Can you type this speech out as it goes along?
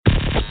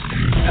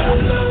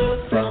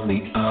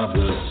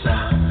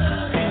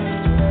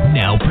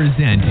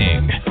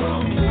presenting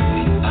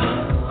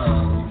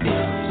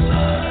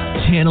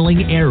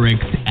Channeling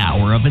Erik's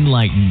Hour of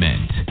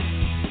Enlightenment.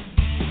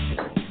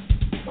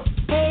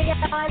 Hey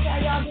guys, how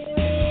y'all doing?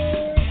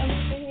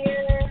 Alicia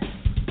here.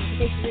 In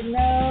case you didn't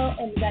know,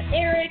 and we got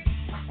Erik,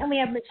 and we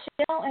have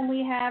Michelle, and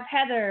we have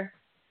Heather,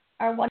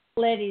 our wonderful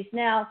ladies.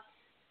 Now,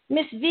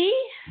 Miss V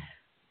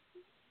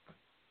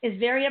is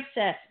very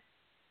upset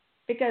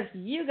because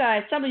you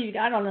guys, some of you,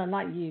 I don't know,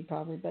 not you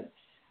probably, but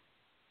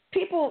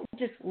people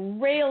just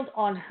railed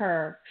on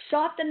her,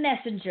 shot the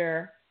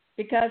messenger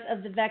because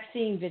of the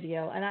vaccine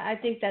video, and I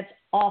think that's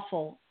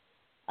awful.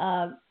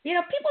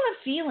 People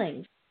have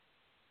feelings.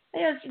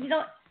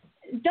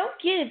 Don't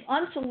give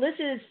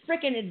unsolicited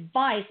freaking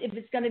advice if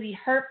it's going to be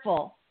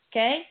hurtful,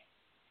 okay?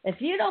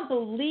 If you don't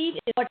believe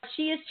in what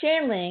she is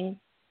channeling,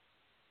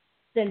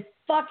 then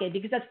fuck it,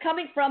 because that's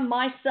coming from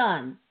my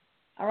son,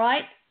 all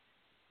right?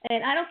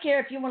 And I don't care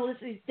if you want to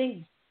listen to these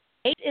things.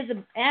 It is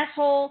an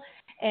asshole,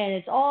 and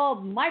it's all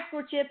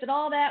microchipped and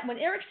all that. When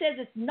Erik says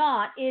it's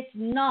not, it's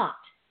not.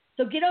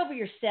 So get over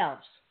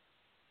yourselves.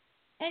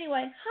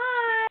 Anyway,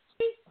 hi.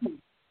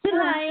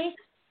 Hi.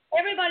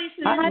 Everybody's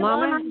saying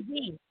on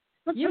Z.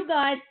 You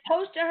guys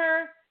post to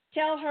her,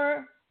 tell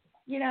her,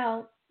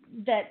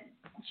 that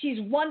she's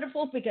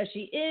wonderful because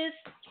she is.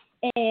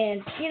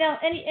 And,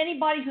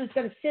 anybody who's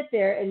going to sit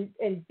there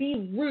and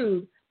be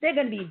rude, they're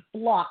going to be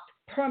blocked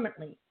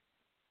permanently.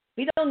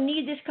 We don't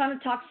need this kind of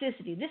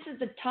toxicity. This is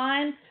the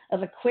time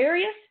of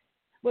Aquarius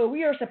where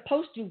we are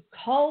supposed to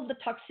cull the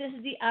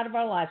toxicity out of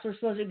our lives. We're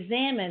supposed to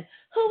examine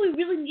who we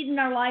really need in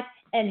our life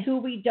and who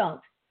we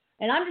don't.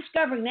 And I'm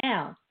discovering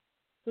now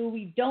who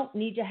we don't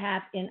need to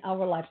have in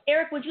our lives.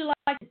 Erik, would you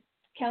like to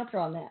counter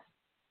on that?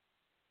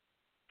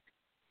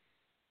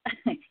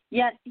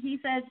 Yes, he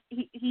says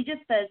he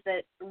just says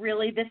that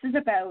really this is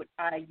about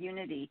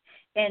unity,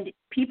 and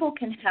people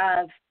can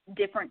have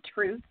different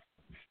truths.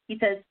 He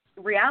says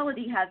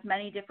reality has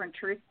many different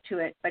truths to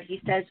it, but he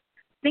says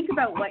think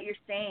about what you're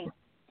saying,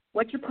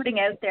 what you're putting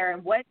out there,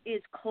 and what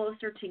is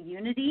closer to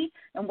unity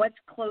and what's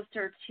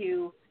closer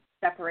to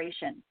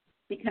separation.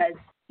 Because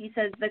he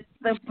says that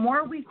the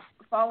more we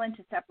fall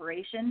into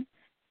separation,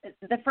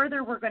 the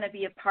further we're going to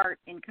be apart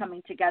in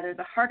coming together,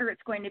 the harder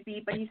it's going to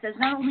be. But he says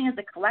not only as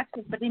a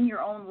collective, but in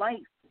your own life,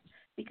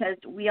 because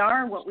we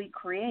are what we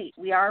create.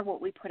 We are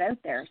what we put out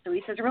there. So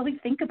he says really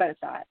think about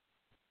that.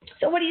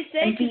 So what do you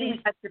say to these?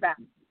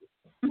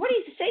 What do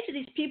you say to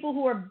these people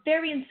who are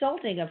very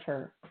insulting of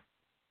her?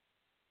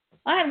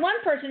 I had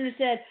one person who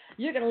said,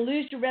 "You're going to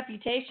lose your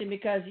reputation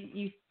because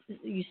you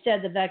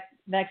said the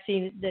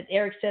vaccine, that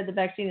Erik said the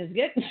vaccine is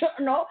good."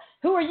 No,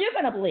 who are you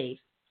going to believe?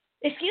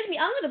 Excuse me,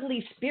 I'm going to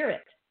believe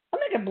spirit. I'm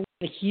not going to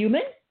believe a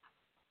human.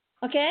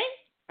 Okay?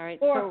 All right.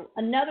 Or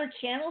another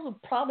channel who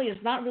probably is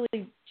not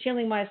really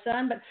chilling my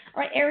son. But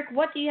all right, Erik,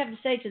 what do you have to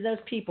say to those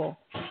people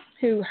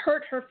who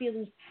hurt her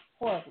feelings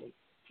horribly?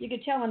 You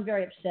can tell I'm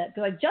very upset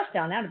because I just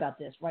found out about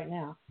this right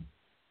now.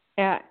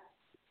 Yeah.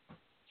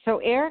 So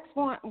Erik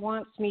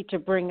wants me to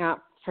bring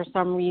up, for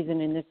some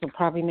reason, and this will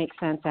probably make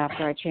sense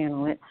after I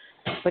channel it,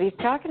 but he's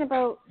talking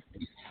about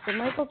the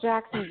Michael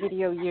Jackson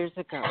video years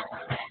ago.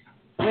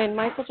 When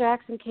Michael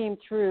Jackson came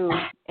through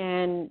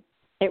and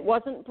it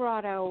wasn't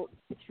brought out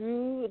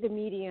through the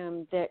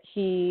medium that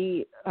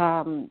he,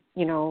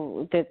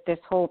 that this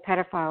whole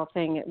pedophile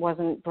thing, it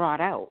wasn't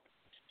brought out.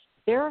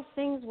 There are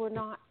things we're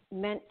not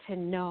meant to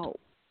know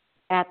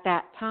at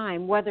that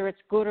time, whether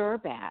it's good or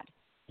bad.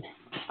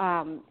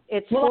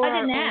 It's for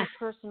our own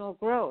personal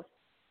growth.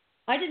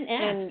 I didn't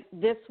ask. And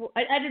this,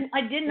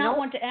 I did not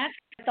want to ask.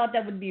 I thought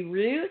that would be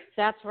rude.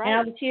 That's right. And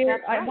I was here.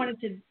 That's right. I wanted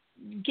to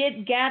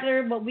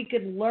gather what we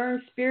could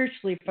learn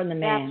spiritually from the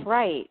man. That's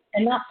right.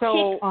 And not pick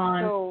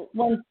on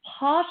one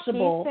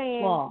possible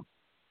flaw.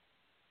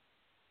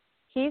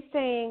 He's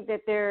saying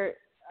that there,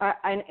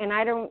 and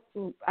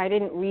I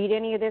didn't read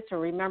any of this or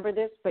remember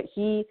this, but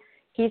he's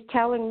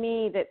telling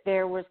me that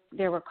there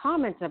were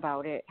comments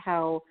about it,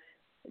 how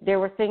there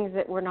were things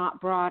that were not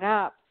brought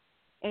up,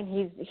 and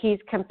he's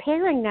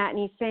comparing that, and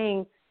he's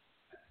saying,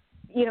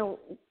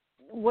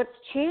 what's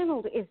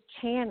channeled is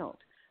channeled.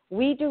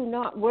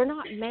 We're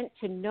not meant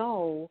to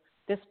know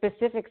the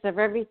specifics of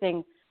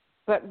everything,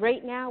 but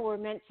right now we're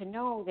meant to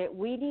know that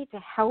we need to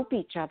help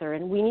each other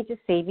and we need to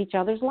save each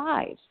other's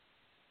lives.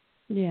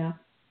 Yeah.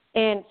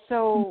 And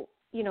so,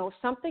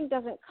 something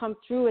doesn't come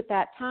through at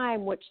that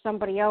time, which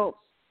somebody else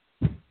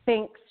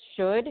thinks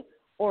should,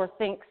 or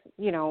thinks,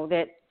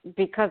 that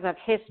because of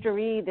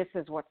history, this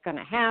is what's going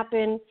to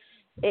happen.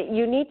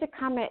 You need to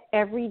come at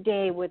every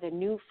day with a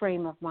new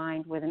frame of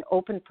mind, with an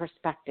open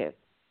perspective.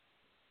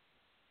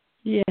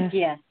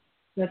 Yes,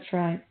 that's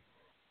right.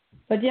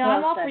 But yeah, well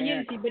I'm all said, for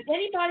unity. Erik. But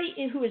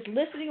anybody who is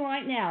listening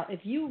right now, if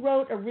you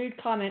wrote a rude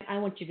comment, I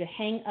want you to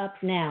hang up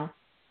now.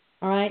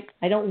 All right?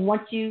 I don't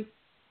want you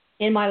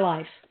in my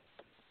life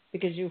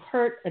because you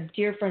hurt a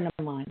dear friend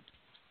of mine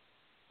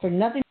for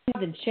nothing more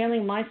than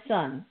channeling my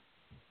son.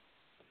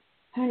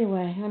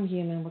 Anyway, I'm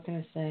human. What can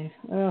I say?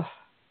 Ugh.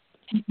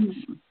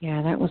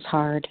 Yeah, that was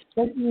hard.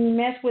 Don't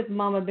mess with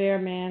Mama Bear,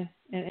 man.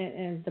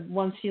 and the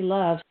ones he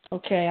loves.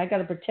 Okay, I got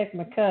to protect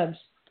my cubs.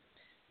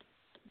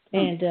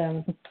 And,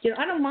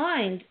 I don't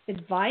mind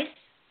advice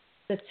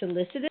that's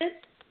solicited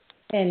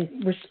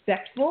and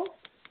respectful,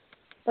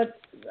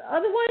 but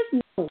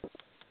otherwise, no.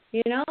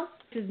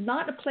 This is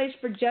not a place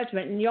for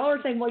judgment. And y'all are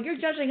saying, well, you're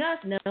judging us.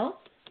 No,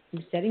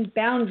 I'm setting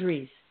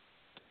boundaries.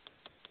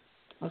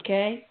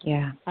 Okay?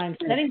 Yeah. I'm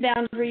setting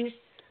boundaries.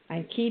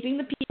 I'm keeping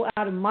the people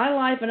out of my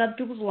life and other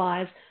people's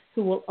lives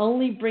who will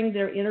only bring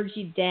their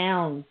energy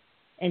down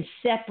and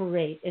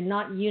separate and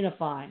not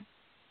unify.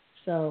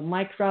 So,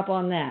 mic drop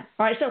on that.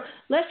 All right, so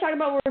let's talk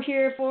about what we're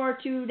here for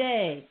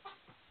today.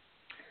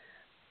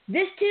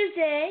 This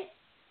Tuesday,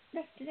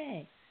 that's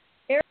today,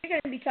 Erik, we're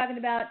going to be talking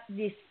about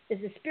the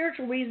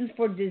spiritual reasons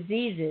for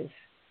diseases,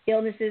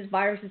 illnesses,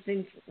 viruses,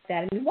 things like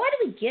that. I mean, why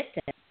do we get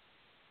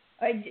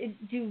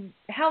them?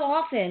 How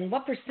often,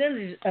 what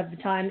percentage of the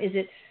time is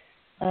it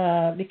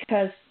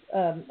because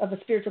of a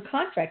spiritual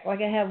contract?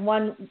 Like I have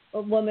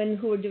a woman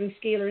who are doing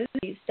scalar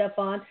stuff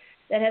on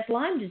that has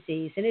Lyme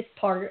disease, and it's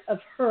part of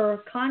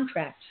her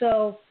contract.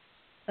 So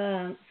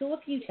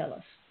what can you tell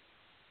us?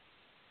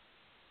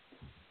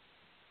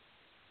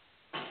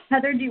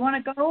 Heather, do you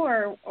want to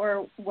go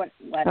or what?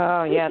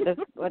 Oh yeah,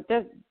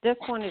 this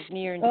one is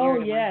near and dear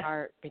to my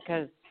heart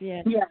because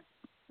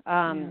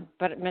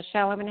But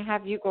Michelle, I'm going to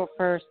have you go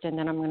first, and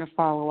then I'm going to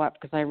follow up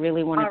because I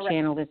really want to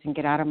channel this and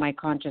get out of my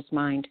conscious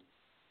mind.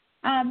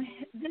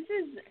 This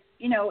is,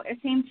 it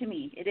seemed to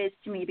me. It is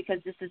to me because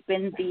this has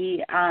been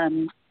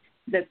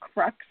the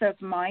crux of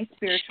my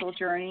spiritual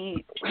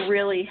journey.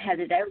 Really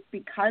headed out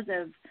because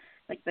of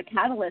the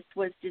catalyst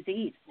was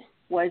disease,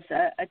 was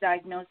a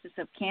diagnosis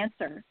of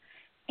cancer.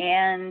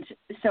 And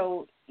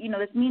so,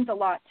 this means a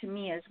lot to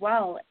me as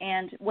well.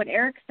 And what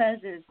Erik says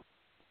is,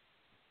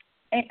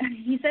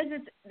 he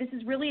says this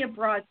is really a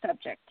broad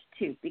subject,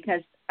 too,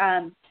 because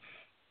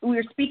we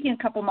were speaking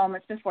a couple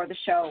moments before the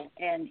show,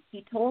 and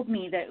he told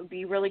me that it would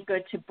be really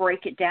good to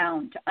break it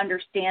down, to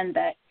understand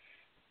that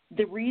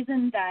the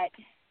reason that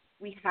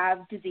we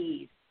have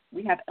disease,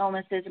 we have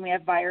illnesses, and we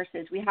have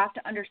viruses, we have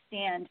to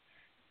understand,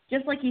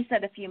 just like he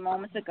said a few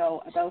moments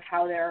ago, about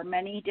how there are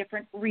many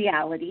different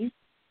realities.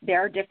 There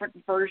are different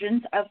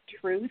versions of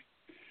truth.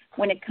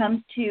 When it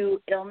comes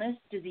to illness,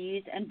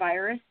 disease, and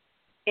virus,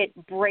 it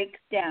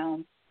breaks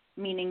down,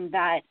 meaning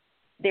that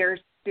there's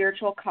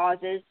spiritual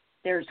causes,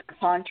 there's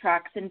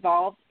contracts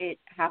involved. It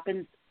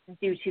happens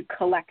due to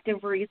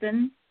collective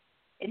reasons.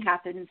 It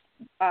happens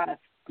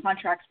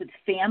contracts with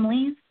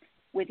families,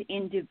 with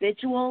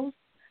individuals,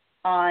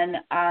 on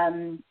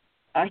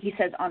he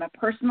says on a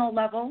personal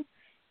level.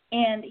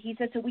 And he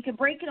says, so we can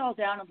break it all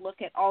down and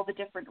look at all the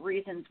different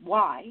reasons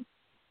why.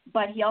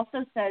 But he also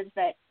says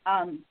that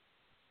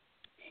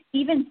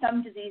even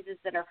some diseases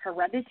that are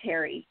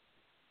hereditary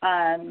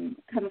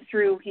come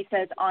through, he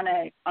says, on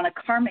a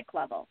karmic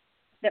level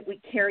that we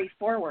carry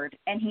forward.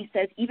 And he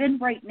says, even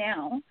right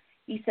now,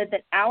 he said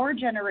that our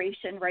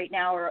generation right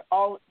now, or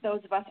all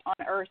those of us on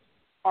Earth,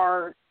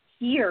 are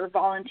here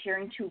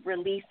volunteering to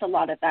release a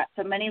lot of that.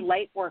 So many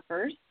light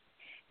workers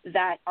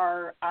that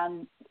are,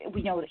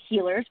 we know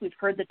healers, we've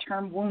heard the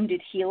term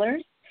wounded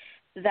healers,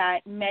 that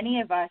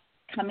many of us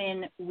come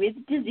in with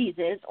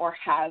diseases or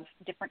have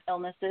different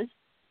illnesses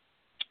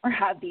or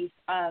have these,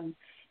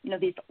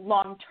 these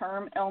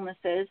long-term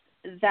illnesses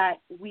that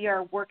we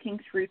are working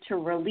through to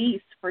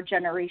release for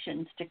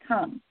generations to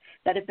come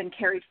that have been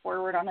carried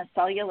forward on a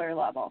cellular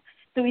level.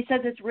 So he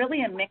says it's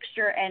really a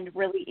mixture and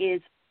really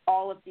is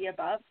all of the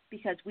above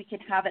because we can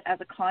have it as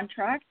a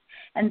contract.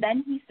 And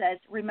then he says,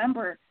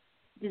 remember,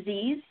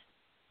 disease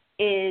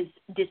is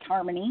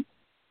disharmony.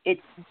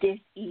 It's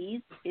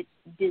dis-ease. It's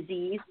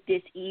disease,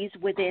 dis-ease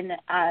within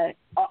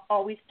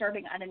always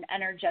starting at an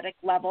energetic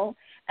level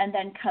and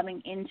then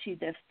coming into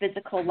the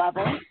physical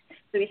level.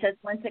 So he says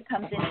once it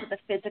comes into the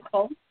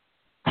physical,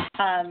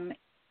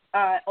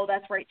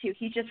 that's right too.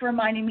 He's just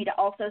reminding me to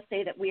also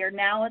say that we are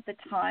now at the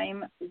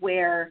time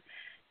where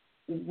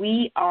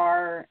we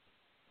are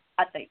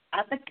at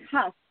the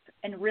cusp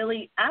and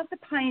really at the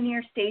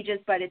pioneer stages,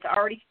 but it's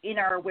already in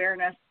our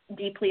awareness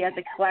deeply as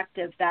a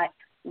collective that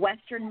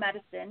Western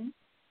medicine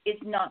is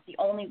not the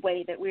only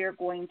way that we are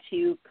going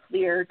to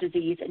clear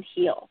disease and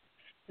heal,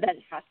 that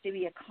it has to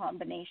be a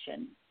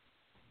combination.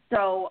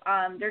 So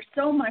there's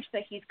so much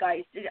that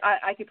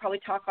I could probably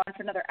talk on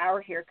for another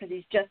hour here because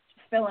he's just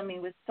filling me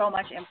with so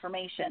much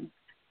information.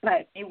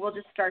 But we'll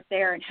just start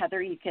there, and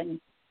Heather, you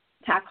can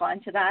tack on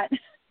to that.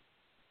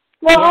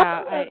 Well,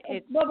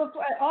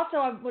 also,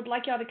 I would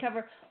like y'all to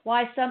cover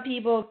why some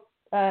people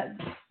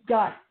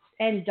got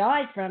and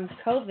died from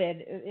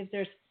COVID. If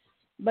there's,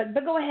 but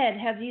go ahead,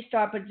 have you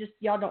start, but just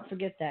y'all don't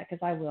forget that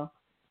because I will.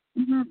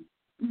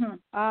 Mm-hmm.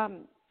 Mm-hmm.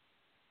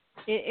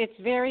 It's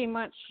very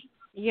much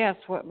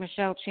what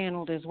Michelle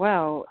channeled as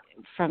well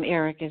from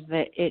Erik is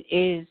that it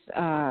is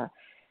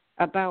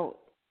about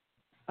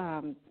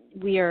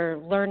we are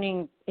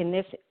learning in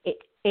this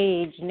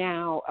age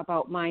now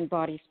about mind,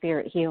 body,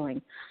 spirit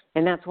healing.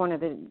 And that's one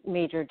of the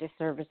major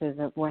disservices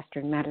of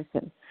Western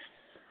medicine.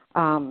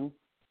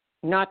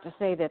 Not to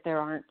say that there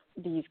aren't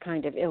these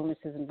kind of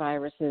illnesses and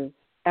viruses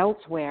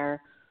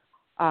elsewhere,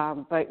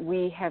 but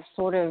we have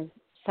sort of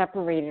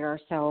separated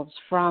ourselves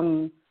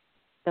from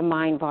the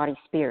mind, body,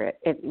 spirit.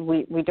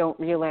 We don't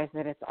realize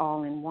that it's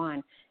all in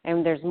one,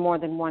 and there's more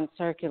than one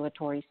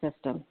circulatory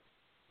system.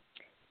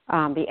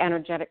 The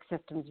energetic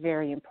system is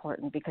very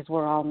important because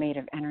we're all made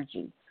of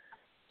energy.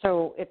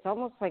 So it's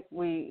almost like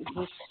he's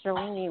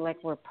showing me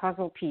like we're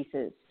puzzle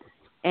pieces,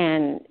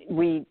 and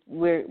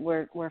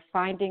we're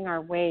finding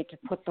our way to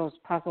put those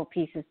puzzle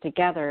pieces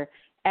together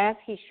as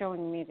he's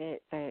showing me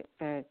the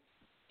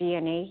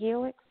DNA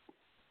helix.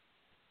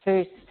 So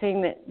he's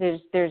saying that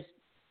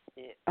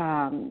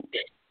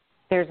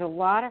there's a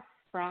lot of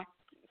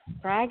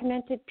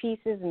fragmented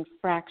pieces and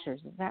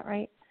fractures. Is that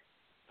right?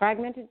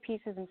 Fragmented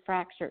pieces and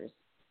fractures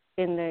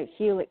in the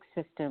helix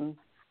system.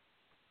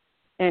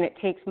 And it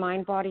takes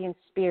mind, body, and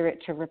spirit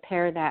to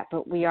repair that.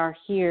 But we are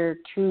here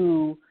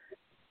to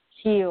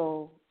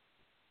heal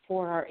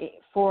for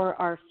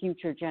our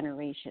future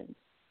generations.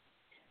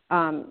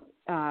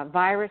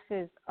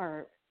 Viruses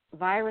are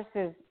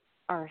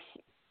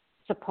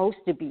supposed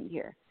to be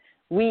here.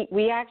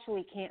 We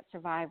actually can't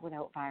survive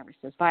without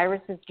viruses.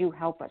 Viruses do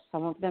help us.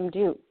 Some of them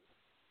do.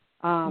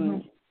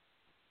 And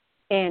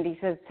he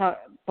says,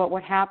 but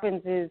what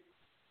happens is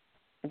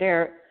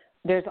there's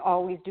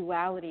always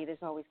duality.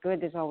 There's always good.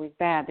 There's always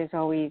bad. There's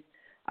always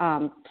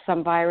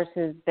some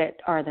viruses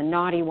that are the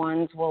naughty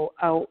ones will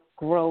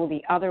outgrow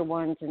the other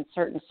ones in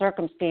certain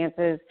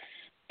circumstances.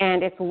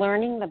 And it's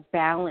learning the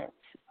balance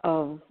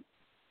of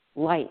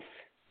life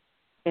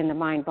in the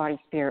mind, body,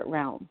 spirit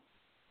realm.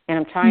 And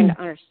I'm trying to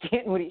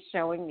understand what he's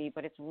showing me,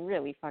 but it's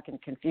really fucking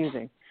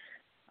confusing.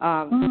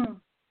 So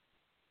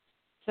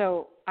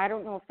I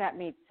don't know if that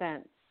made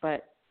sense,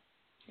 but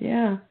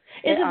yeah,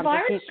 is a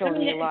virus? He's showing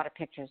me a lot of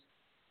pictures.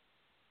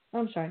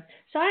 I'm sorry.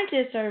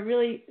 Scientists are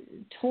really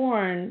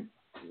torn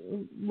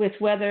with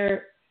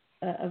whether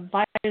a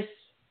virus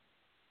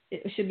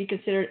should be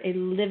considered a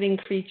living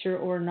creature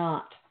or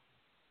not,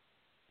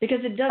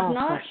 because it does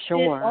not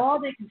fit all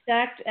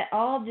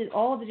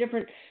the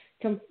different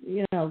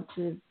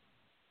the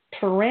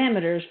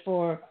parameters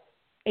for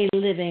a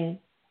living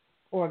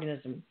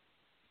organism.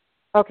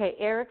 Okay,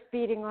 Eric's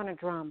beating on a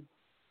drum.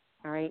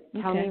 All right,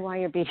 tell me why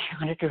you're beating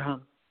on a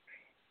drum.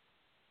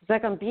 It's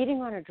like, I'm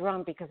beating on a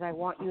drum because I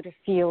want you to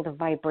feel the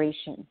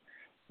vibration.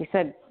 He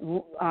said,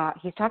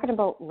 he's talking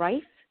about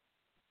rife.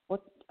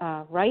 What,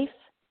 rife?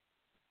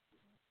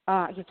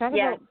 He's talking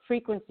about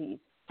frequencies,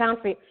 sound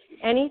frequencies.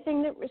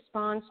 Anything that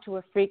responds to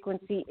a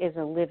frequency is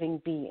a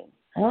living being,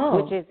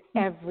 which is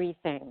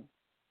everything.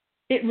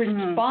 It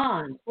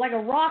responds. Like a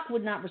rock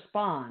would not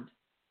respond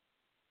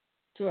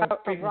to a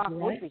frequency, a rock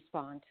would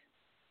respond.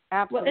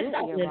 Absolutely, it's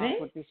not a living. rock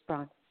would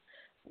respond.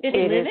 It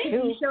is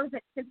living? He shows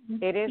it sitting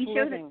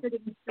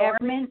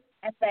dormant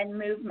and then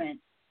movement.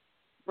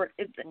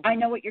 I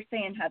know what you're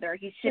saying, Heather.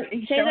 Say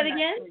that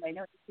again? Say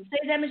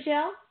that,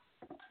 Michelle?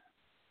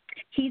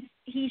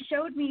 He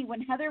showed me,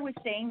 when Heather was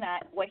saying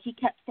that, what he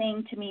kept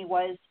saying to me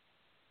was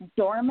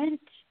dormant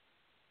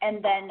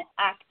and then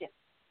active.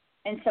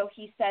 And so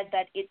he said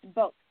that it's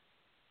both,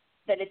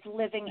 that it's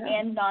living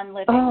and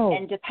non-living,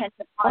 and depends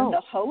upon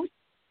the host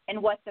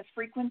and what the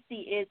frequency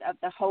is of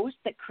the host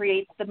that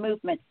creates the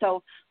movement.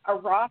 So a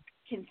rock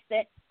can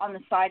sit on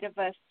the side of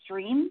a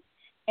stream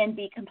and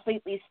be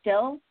completely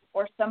still,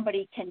 or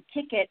somebody can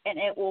kick it and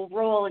it will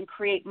roll and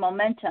create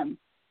momentum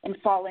and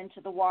fall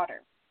into the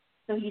water.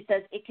 So he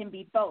says it can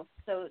be both.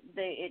 So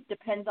it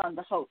depends on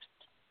the host.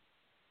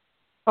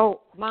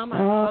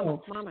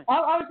 Mama. I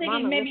was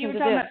thinking maybe you were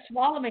talking about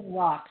swallowing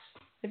rocks.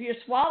 If you're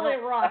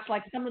swallowing rocks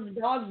like some of the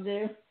dogs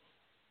do.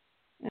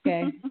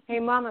 Okay. Hey,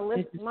 Mama,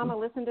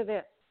 listen to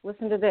this.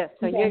 Listen to this.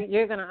 So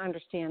you're going to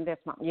understand this,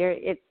 Mom.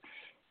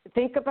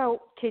 Think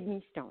about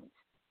kidney stones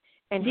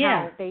and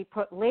how they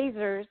put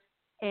lasers,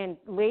 and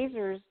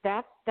lasers,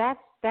 that's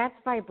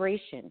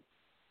vibration.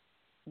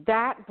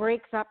 That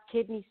breaks up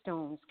kidney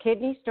stones.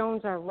 Kidney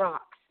stones are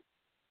rocks.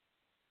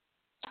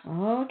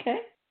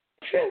 Okay.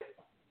 True.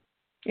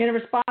 In a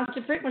response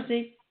to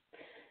frequency.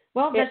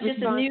 Well, that's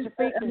just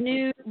a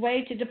new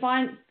way to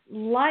define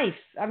life.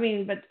 I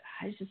mean, but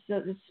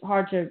it's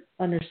hard to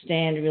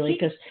understand really,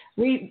 because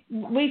we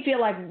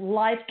feel like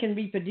life can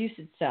reproduce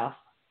itself.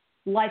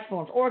 Life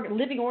forms,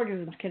 living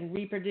organisms can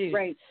reproduce.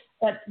 Right.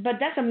 But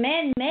that's a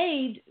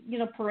man-made,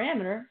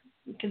 parameter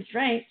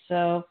constraint.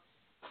 So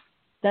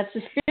that's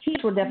the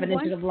spiritual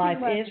definition of life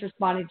is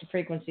responding to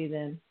frequency.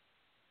 Then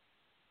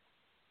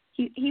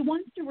he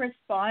wants to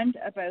respond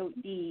about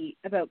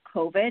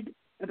COVID,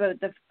 about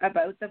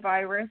the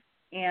virus,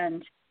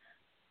 and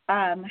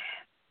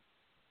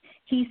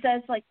he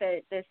says like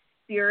the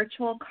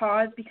spiritual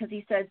cause, because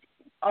he says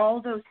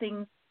all those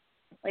things,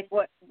 like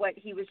what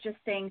he was just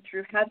saying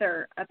through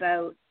Heather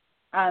about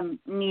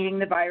needing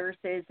the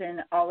viruses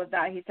and all of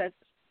that. He says,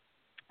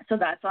 so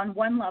that's on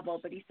one level,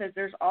 but he says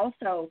there's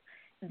also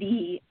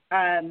the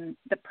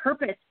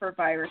purpose for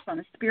virus on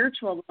a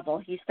spiritual level.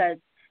 He says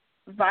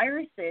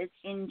viruses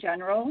in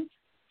general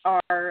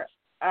are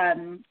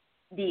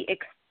the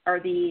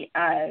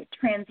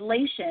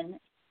translation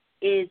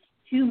is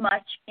too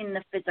much in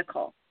the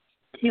physical,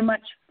 too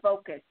much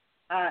focus,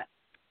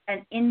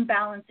 an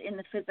imbalance in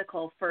the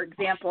physical. For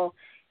example,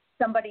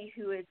 somebody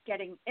who is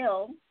getting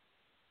ill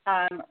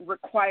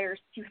requires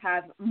to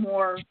have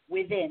more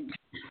within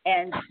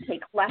and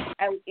take less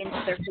out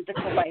into their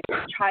physical life.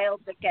 A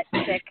child that gets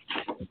sick,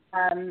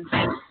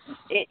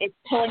 it's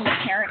pulling the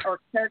parent or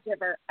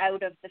caregiver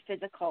out of the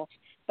physical.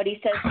 But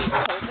he says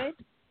with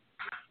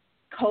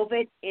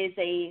COVID is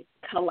a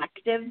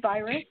collective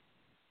virus,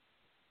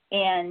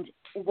 and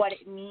what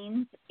it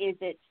means is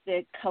it's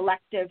the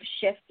collective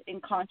shift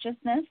in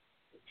consciousness.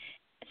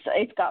 So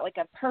it's got like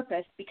a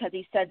purpose, because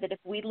he said that if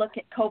we look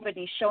at COVID,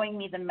 he's showing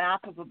me the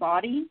map of a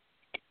body,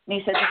 and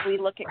he says if we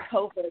look at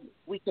COVID,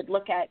 we could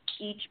look at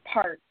each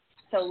part.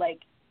 So like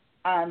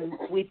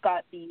we've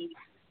got the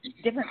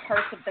different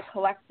parts of the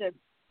collective,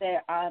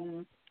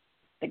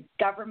 the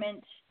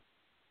government,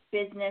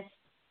 business,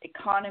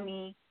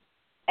 economy,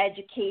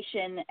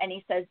 education, and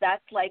he says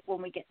that's like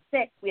when we get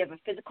sick, we have a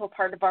physical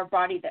part of our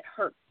body that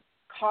hurts,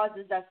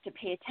 causes us to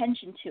pay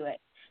attention to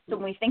it. So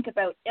when we think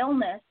about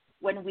illness,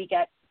 when we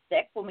get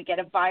sick, when we get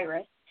a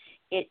virus,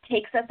 it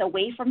takes us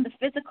away from the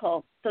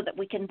physical so that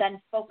we can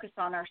then focus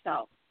on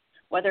ourselves,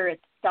 whether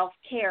it's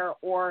self-care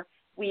or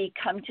we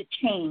come to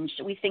change.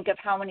 We think of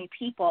how many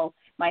people,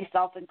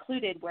 myself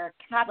included, where a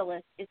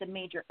catalyst is a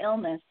major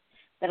illness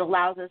that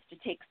allows us to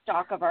take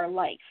stock of our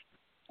life,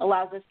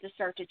 allows us to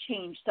start to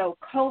change. So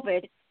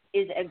COVID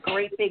is a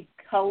great big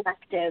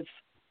collective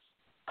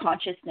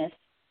consciousness,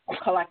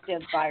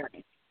 collective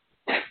virus.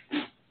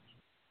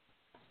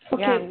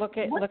 Okay, yeah, look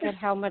at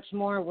how much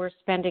more we're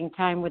spending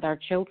time with our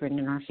children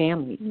and our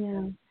families.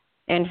 Yeah.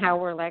 And how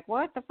we're like,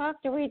 what the fuck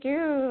do we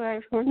do?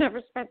 We've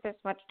never spent this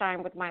much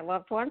time with my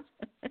loved ones.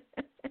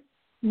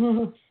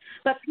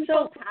 But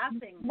people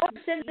passing. What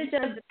percentage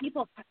of the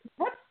people?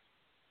 What?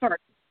 Sorry.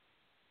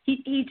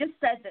 He just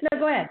said that no,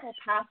 go ahead. People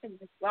passing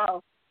as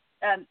well.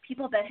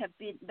 People that have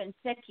been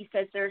sick. He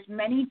says there's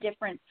many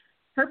different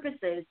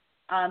purposes.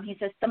 He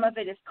says some of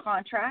it is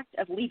contract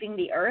of leaving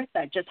the earth.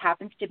 That just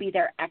happens to be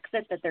their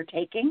exit that they're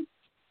taking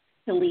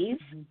to leave.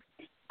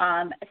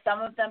 Mm-hmm.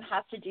 Some of them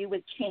have to do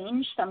with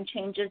change, some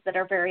changes that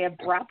are very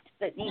abrupt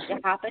that need to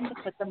happen to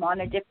put them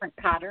on a different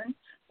pattern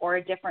or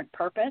a different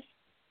purpose.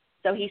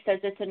 So he says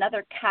it's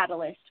another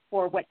catalyst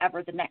for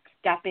whatever the next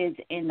step is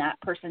in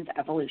that person's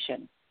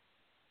evolution.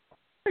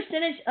 What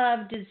percentage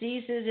of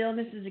diseases,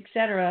 illnesses,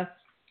 etc.,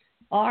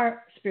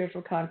 are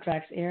spiritual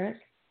contracts, Erik?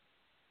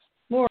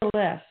 More or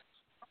less?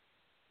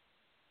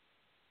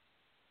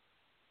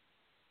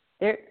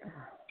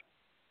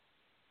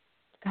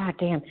 God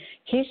damn.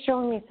 He's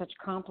showing me such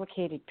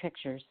complicated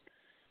pictures.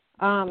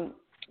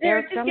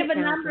 Erik, just give a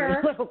number.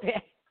 A little bit.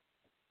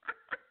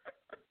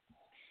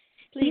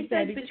 Please,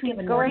 baby,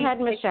 go ahead,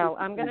 Michelle.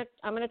 I'm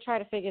gonna try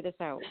to figure this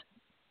out.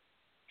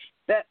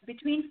 But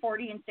between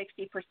 40 and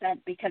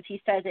 60%, because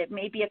he says it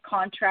may be a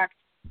contract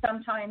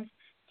sometimes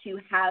to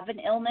have an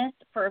illness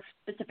for a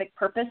specific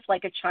purpose,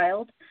 like a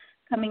child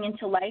coming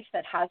into life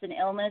that has an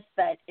illness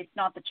that it's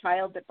not the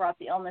child that brought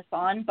the illness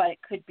on, but it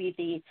could be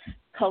the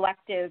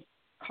collective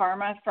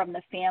karma from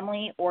the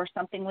family or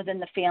something within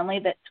the family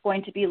that's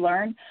going to be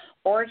learned.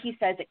 Or he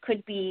says it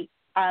could be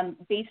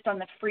based on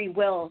the free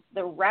will,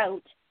 the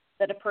route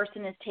that a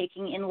person is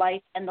taking in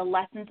life and the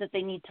lessons that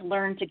they need to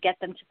learn to get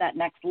them to that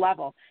next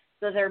level.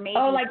 So there may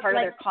be part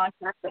of their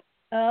contract.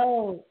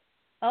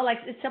 Like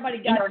if somebody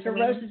got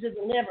cirrhosis of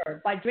the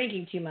liver by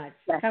drinking too much,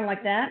 kind of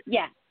like that?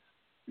 Yeah.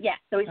 Yeah,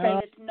 so he's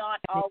saying it's not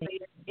always,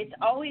 it's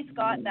always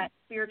got that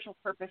spiritual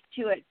purpose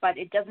to it, but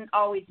it doesn't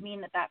always mean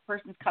that that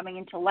person's coming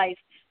into life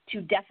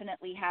to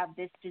definitely have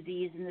this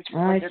disease and this is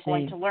what they're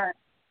going to learn.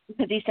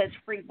 Because he says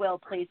free will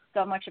plays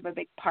so much of a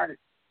big part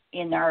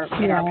in our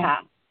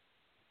path.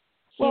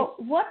 Well,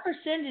 what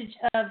percentage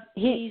of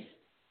these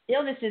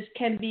illnesses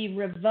can be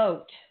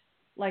revoked?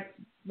 Like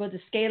with the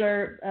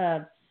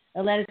scalar,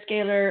 Atlantic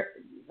scalar,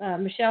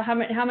 Michelle, how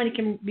many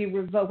can be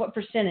revoked? What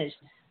percentage?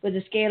 With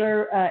the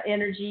scalar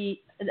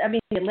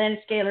the Atlantic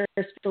scalar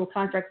spiritual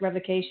contract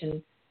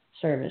revocation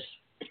service?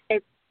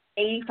 It's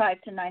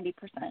 85 to 90%.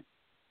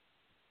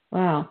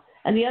 Wow.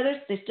 And the others,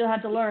 they still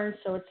have to learn,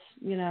 so it's,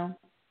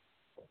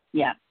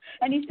 Yeah.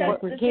 And he says,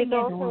 the thing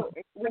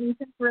is, when he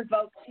says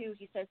revoke too,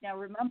 he says, now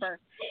remember,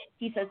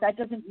 he says that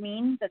doesn't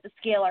mean that the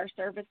scalar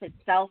service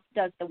itself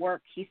does the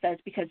work. He says,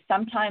 because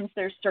sometimes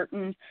there's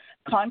certain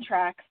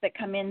contracts that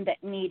come in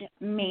that need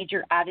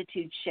major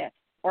attitude shifts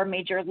or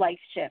major life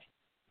shifts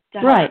to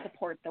help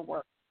support the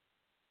work.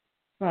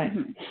 Right.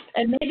 Mm-hmm.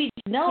 And maybe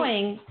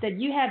knowing that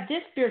you have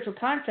this spiritual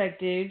contract,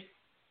 dude,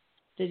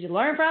 did you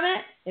learn from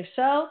it? If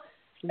so,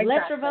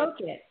 let's revoke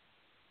it.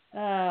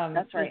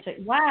 That's right.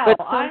 Wow,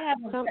 I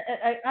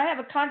have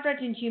a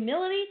contract in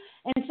humility,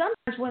 and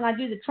sometimes when I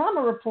do the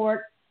trauma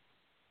report,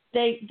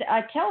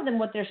 I tell them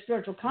what their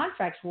spiritual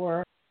contracts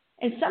were,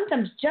 and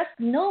sometimes just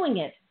knowing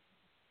it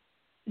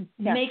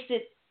makes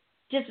it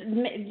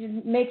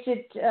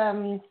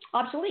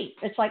obsolete.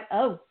 It's like,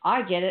 oh,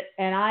 I get it,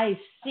 and I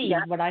see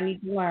what I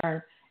need to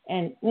learn,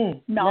 and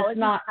knowledge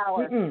is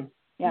power.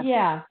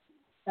 Yeah.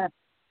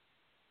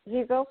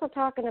 he's also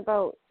talking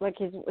about, like,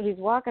 he's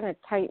walking a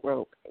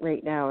tightrope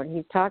right now, and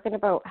he's talking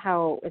about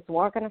how it's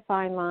walking a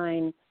fine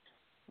line.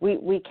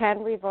 We can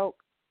revoke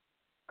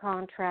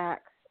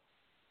contracts,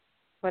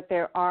 but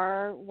there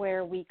are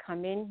where we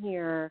come in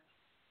here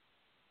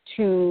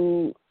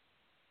to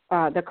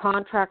the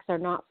contracts are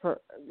not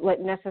for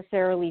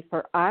necessarily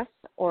for us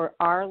or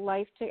our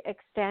life to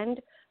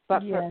extend,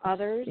 but for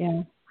others,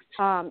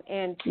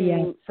 and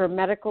for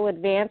medical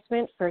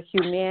advancement, for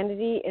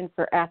humanity, and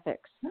for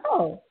ethics.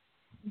 Oh,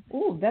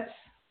 that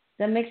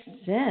makes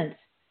sense.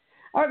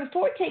 All right,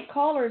 before we take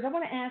callers, I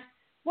want to ask,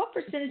 what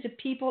percentage of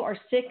people are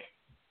sick,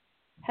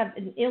 have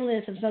an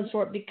illness of some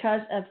sort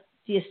because of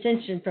the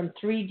ascension from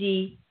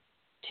 3D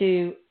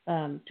to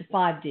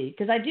 5D?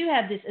 Because I do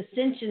have this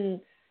ascension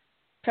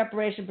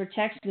preparation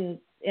protection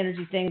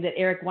energy thing that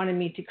Erik wanted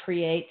me to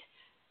create,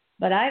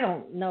 but I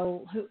don't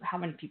know how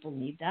many people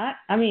need that.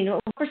 I mean,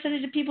 what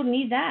percentage of people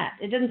need that?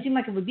 It doesn't seem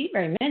like it would be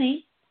very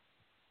many.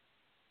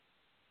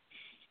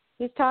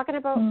 He's talking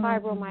about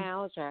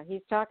fibromyalgia.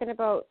 He's talking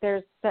about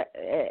there's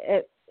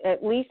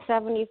at least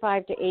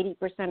 75 to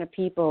 80% of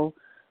people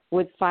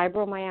with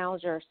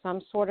fibromyalgia or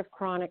some sort of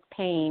chronic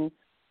pain,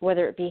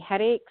 whether it be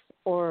headaches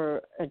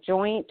or a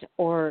joint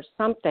or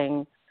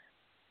something,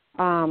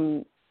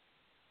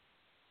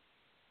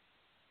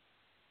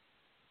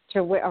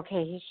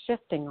 okay, he's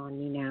shifting on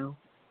me now.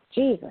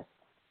 Jesus.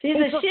 He's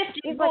a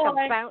shifty boy.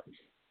 Like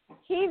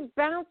he's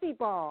bouncy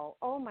ball.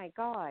 Oh, my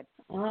God.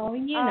 Oh,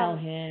 you know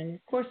him.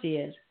 Of course he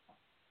is.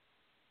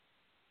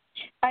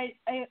 I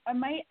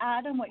might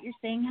add on what you're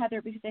saying,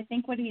 Heather, because I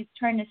think what he's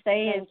trying to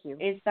say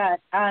is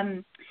that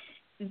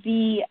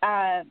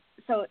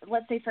so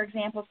let's say, for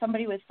example,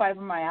 somebody with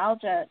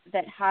fibromyalgia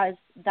that has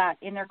that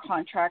in their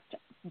contract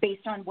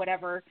based on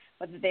whether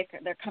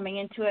they're coming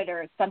into it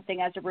or it's something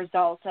as a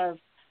result of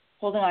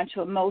holding on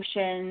to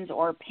emotions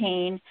or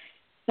pain.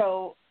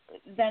 So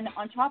then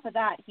on top of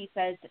that, he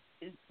says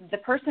the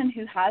person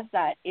who has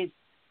that is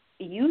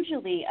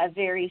usually a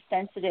very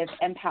sensitive,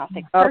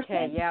 empathic person.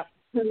 Okay, yep.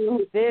 Who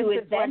is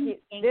then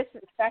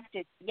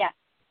affected. Yes.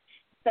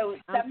 So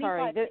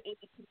 75 to 80%.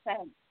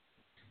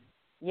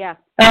 Yes.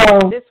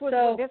 Oh, this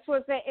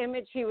was the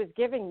image he was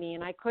giving me,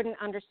 and I couldn't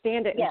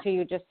understand it until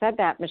you just said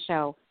that,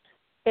 Michelle.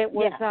 It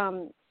was,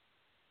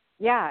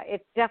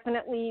 it's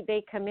definitely,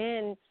 they come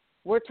in.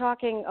 We're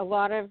talking a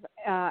lot of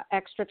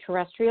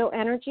extraterrestrial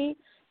energy,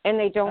 and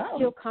they don't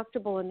feel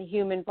comfortable in the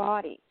human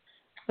body.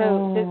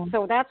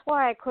 So that's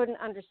why I couldn't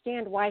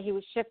understand why he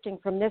was shifting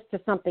from this to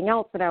something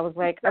else. But I was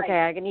like, okay,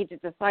 I need to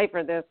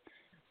decipher this.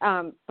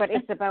 But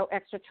it's about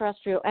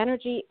extraterrestrial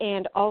energy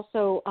and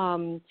also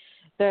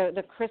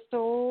the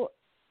crystal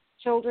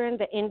children,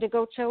 the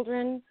indigo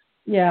children.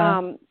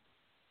 Yeah.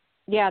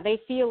 They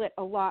feel it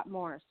a lot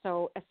more.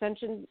 So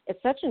ascension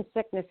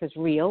sickness is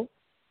real.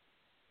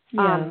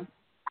 Yeah.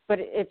 But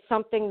it's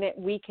something that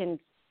we can,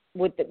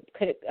 with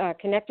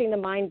connecting the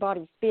mind,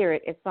 body,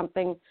 spirit, is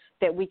something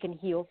that we can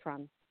heal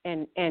from,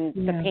 and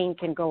the pain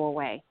can go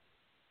away.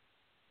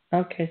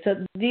 Okay,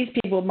 so these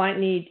people might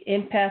need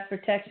empath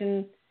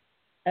protection,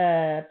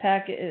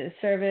 packet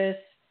service,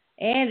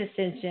 and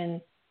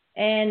ascension,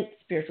 and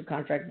spiritual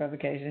contract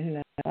revocation. Who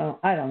knows?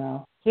 I don't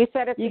know. He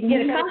said you can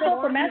get a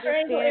consult from Master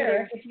Angel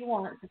Erik if you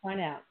want to find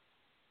out.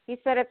 He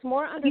said it's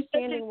more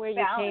understanding where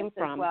you came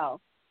from.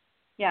 Well.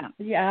 Yeah.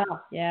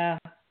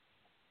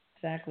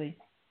 Exactly.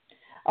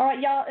 All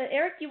right, y'all.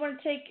 Erik, you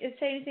want to say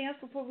anything else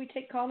before we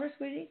take callers,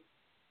 sweetie?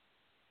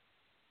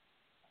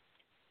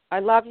 I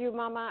love you,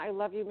 Mama. I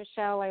love you,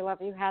 Michelle. I love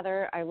you,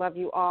 Heather. I love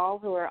you all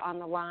who are on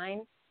the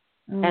line.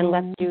 And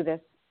let's do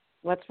this.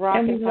 Let's rock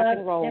and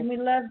fucking roll. And we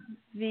love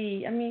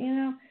V. I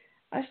mean,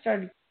 I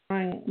started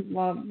crying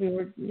while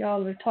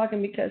y'all were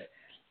talking because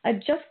I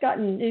just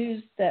gotten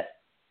news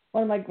that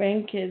one of my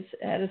grandkids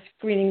had a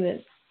screening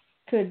that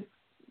could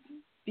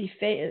be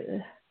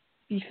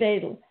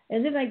fatal.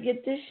 And then I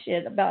get this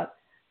shit about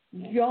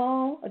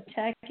y'all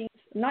attacking,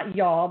 not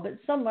y'all, but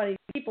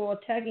people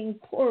attacking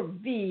poor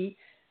V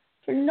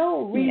for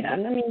no reason.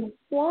 Yeah. I mean,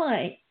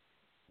 why?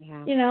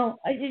 Yeah.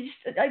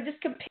 I just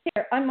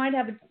compare. I might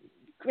have a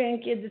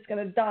grandkid that's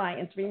going to die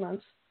in 3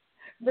 months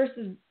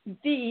versus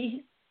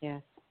V,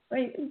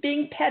 right,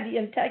 being petty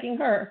and attacking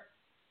her.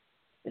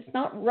 It's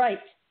not right.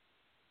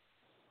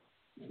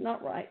 It's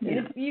not right. Yeah.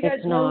 And if you guys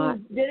know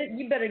who did it,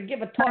 you better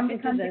give a talking to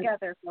them. Come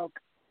together,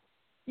 folks.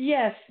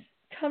 Yes,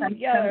 come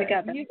together.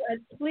 You guys,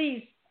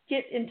 please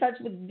get in touch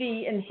with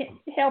V and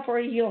help her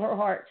heal her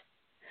heart.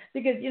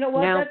 Because you know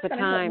what? Now's that's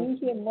going to help me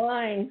heal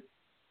mine.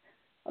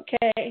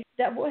 Okay?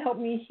 That will help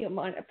me heal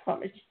mine, I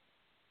promise.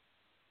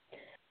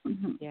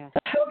 Mm-hmm. Yeah.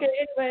 Okay,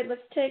 anyway,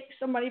 let's take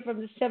somebody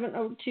from the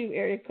 702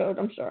 area code.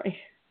 I'm sorry.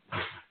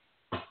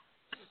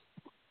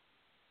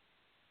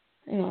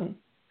 Hang on.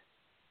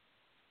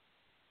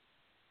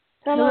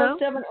 Hello,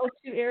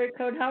 702 area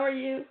code. How are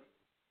you?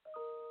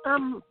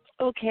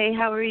 Okay.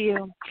 How are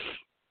you?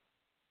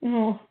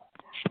 Oh,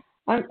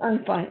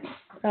 I'm fine.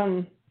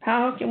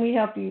 How can we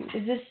help you?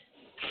 Is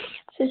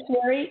this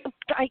Mary?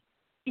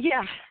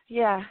 Yeah.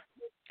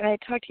 And I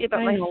talked to you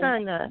about my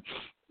son,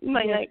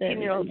 my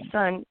 19-year-old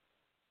son.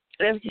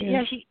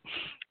 Yeah,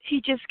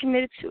 he just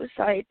committed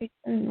suicide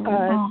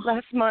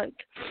last month,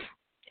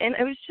 and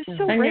it was just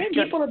so and random.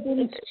 And people are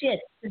doing shit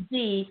to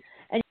D,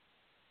 and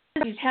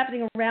it's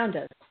happening around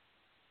us.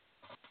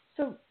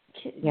 So,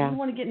 do you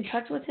want to get in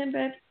touch with him,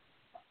 babe?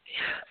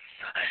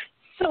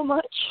 So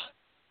much.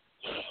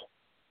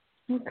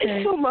 Okay.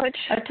 It's so much.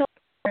 I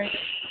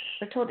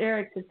told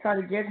Erik to try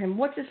to get him.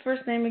 What's his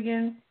first name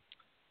again?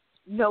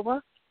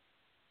 Noah.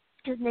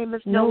 His name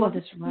is Noah.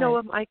 That's right.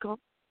 Noah Michael.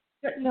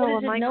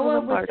 Noah Michael Noah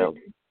Lombardo.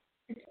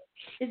 Is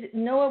it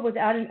Noah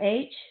without an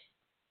H?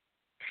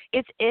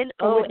 It's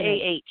Noah.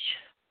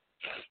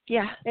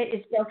 Yeah.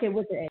 It's okay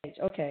with the H.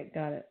 Okay,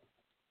 got it.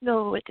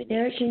 No, with an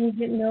Erik, H. can you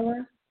get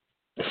Noah?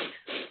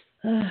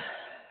 Can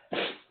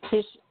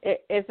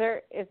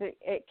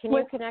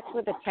you connect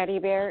with a teddy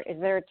bear? Is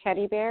there a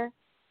teddy bear?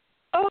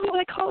 Oh,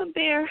 I call him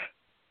Bear.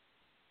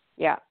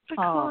 Yeah. I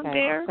call him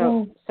Bear.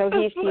 So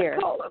he's here.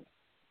 I call him.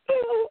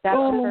 That's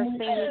the first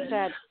thing he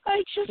said.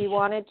 He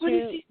wanted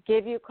to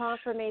give you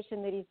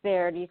confirmation that he's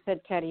there, and he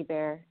said teddy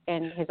bear,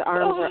 and his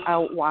arms are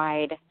out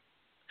wide.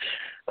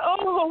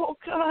 Oh,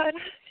 God.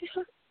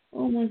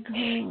 Oh, my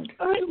God.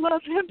 I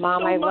love him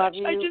Mom, so I much.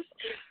 love you.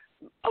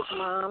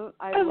 Mom,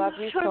 I love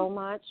you so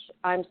much.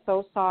 I'm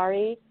so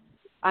sorry.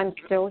 I'm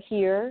still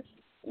here.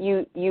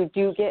 You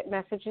do get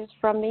messages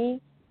from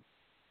me.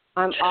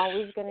 I'm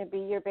always going to be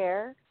your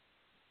bear.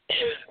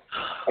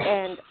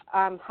 And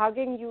I'm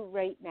hugging you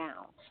right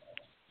now.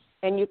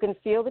 And you can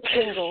feel the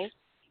tingles.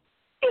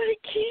 I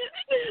can't.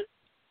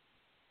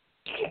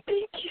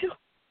 Thank you.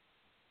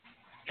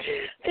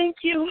 Thank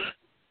you.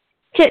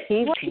 He's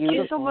beautiful. Thank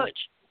you so much.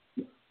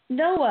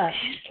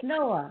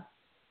 Noah,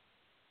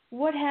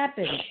 what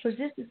happened? Was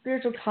this a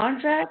spiritual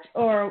contract,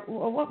 or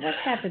what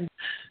happened?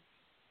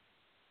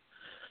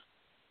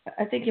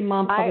 I think your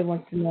mom probably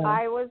wants to know.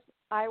 I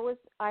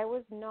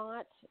was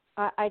not.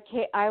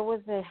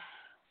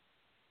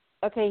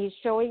 Okay, he's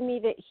showing me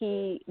that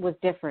he was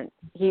different.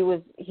 He's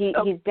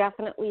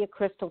definitely a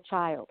crystal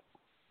child.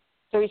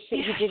 So did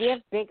he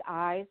have big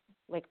eyes,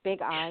 like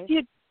big eyes?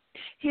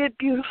 He had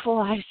beautiful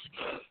eyes.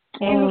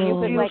 And you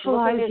could beautiful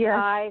look eyes, at his yes.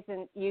 eyes,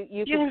 and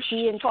you could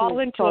see into fall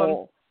his into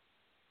soul.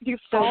 Him. You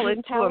fall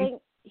into him.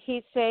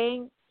 He's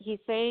saying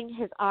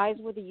his eyes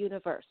were the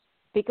universe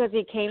because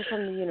he came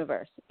from the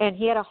universe, and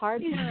he had a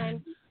hard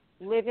time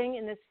living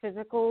in this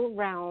physical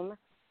realm,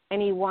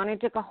 and he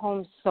wanted to go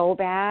home so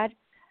bad.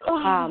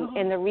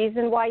 And the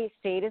reason why he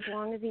stayed as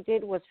long as he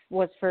did was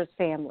for his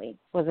family,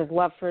 was his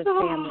love for his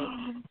family.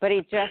 But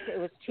it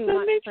was too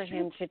much for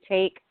him to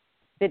take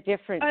the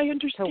difference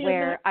to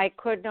where I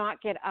could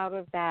not get out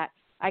of that.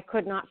 I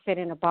could not fit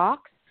in a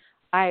box.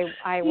 I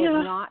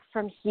was not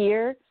from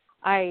here.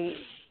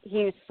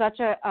 He was such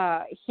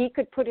he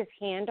could put his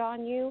hand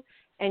on you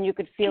and you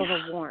could feel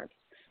the warmth.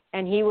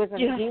 And he was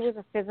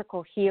a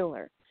physical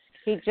healer.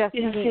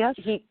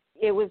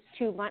 It was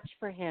too much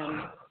for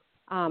him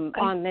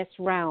on this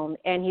realm,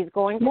 and he's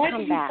going to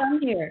come back. Why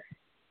did he come here?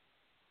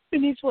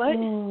 And he's what?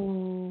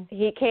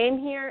 He came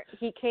here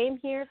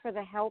for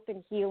the help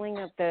and healing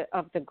of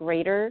the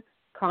greater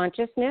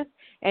consciousness,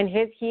 and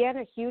he had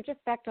a huge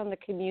effect on the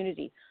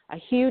community.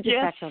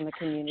 Effect on the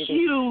community.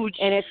 Huge.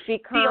 And it's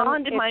become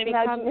beyond my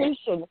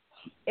imagination.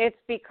 It's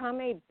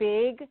become a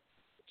big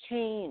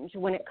change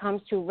when it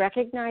comes to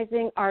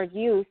recognizing our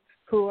youth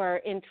who are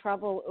in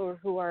trouble or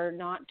who are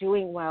not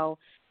doing well,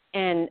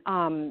 and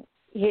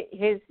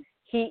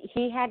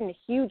he had a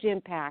huge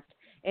impact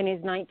in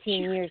his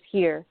 19 years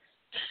here.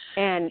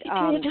 And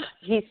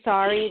he's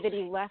sorry that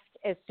he left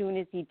as soon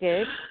as he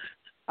did.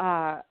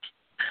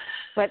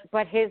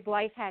 But his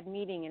life had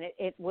meaning, and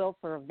it will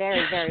for a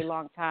very, very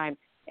long time.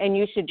 And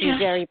you should be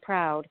very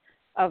proud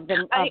of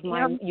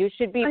you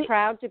should be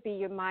proud to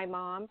be my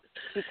mom,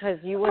 because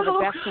you were the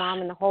best mom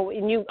in the whole,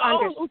 and you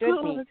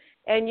understood me.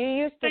 And you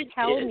used to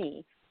tell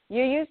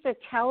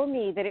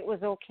me that it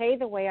was okay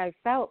the way I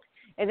felt,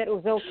 and that it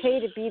was okay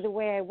to be the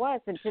way I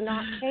was and to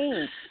not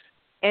change.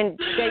 And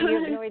that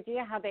you have no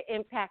idea how the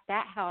impact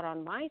that had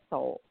on my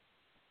soul.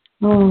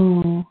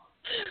 Oh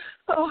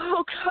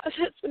God,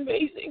 that's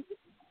amazing.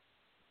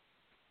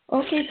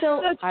 Okay,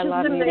 so I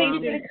love you, Mom.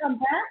 He's going to come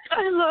back?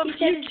 I love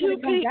you too,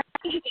 baby.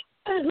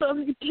 I love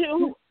you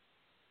too.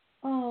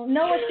 Oh,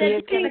 Noah said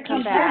he's going to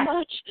come back. So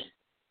much.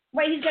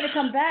 Wait, he's going to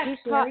come back,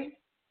 Sherry.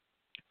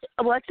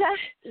 What's that?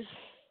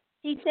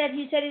 He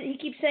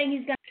keeps saying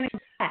he's going to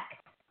come back.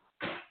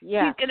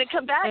 Yeah. He's going to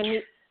come back?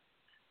 And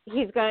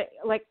he's got,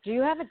 do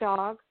you have a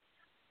dog?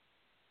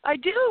 I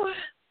do.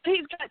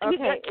 He's got two.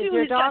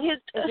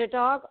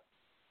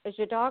 Is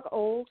your dog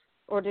old,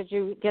 or did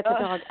you get the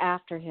dog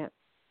after him?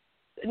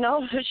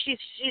 No, she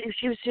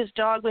was his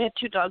dog. We had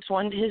two dogs.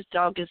 One, his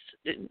dog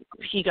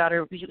he got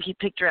her. He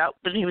picked her out,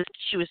 but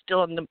she was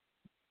still in the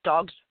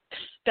dog's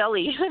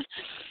belly.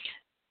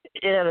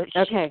 She's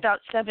about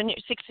 6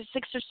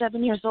 or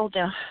 7 years old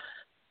now.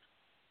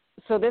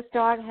 So this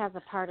dog has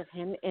a part of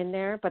him in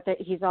there, but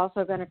he's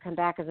also going to come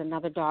back as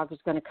another dog who's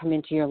going to come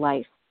into your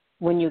life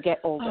when you get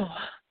older.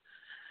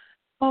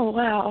 Oh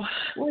wow!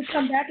 Will he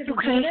come back as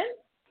a human?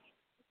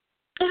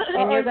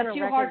 And you're going to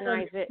too hard for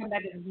recognize them to it. come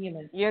back as a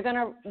human. You're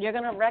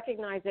gonna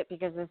recognize it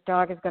because this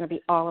dog is going to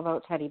be all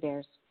about teddy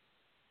bears.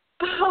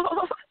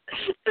 Oh,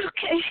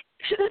 okay.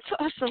 That's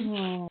awesome.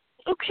 Oh.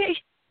 Okay.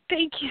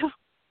 Thank you.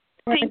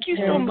 Thank you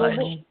so much.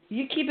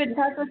 You keep in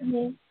touch with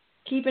me.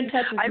 Keep in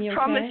touch with me, I okay?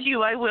 promise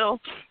you I will.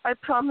 I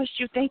promise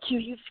you. Thank you.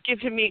 You've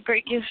given me a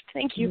great gift.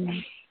 Thank you.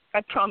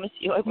 I promise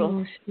you I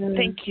will. Oh, sure.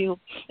 Thank you.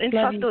 And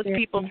Love fuck you, those Sarah.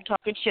 people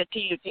talking shit to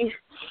you.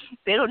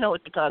 They don't know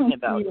what they're talking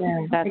about.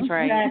 Yeah, That's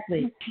right.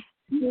 exactly.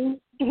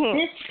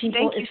 This people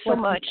Thank you is so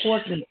what's much.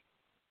 important.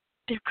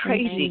 They're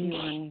crazy. Thank you,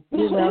 honey.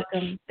 You're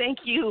welcome. Thank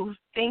you.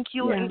 Thank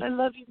you. Yeah. And I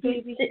love you,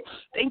 baby.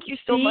 Thank you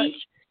so much.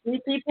 See,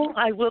 people,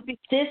 I will be.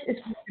 this is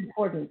what's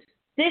important.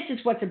 This is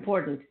what's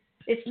important.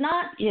 It's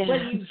not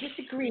whether you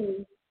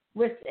disagree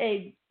with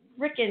a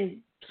frickin'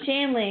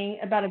 channeling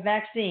about a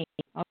vaccine,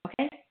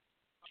 okay?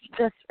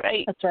 That's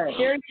right. That's right.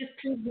 Jerry just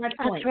proved my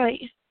point. That's right.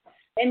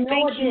 And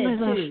Noah Thank you, did,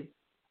 my love. too.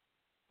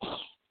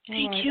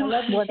 Thank Right. you. I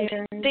love you,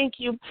 Jerry. Thank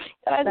you.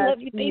 I love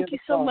you. Thank you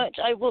so beautiful. much.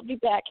 I will be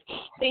back.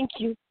 Thank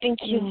you. Thank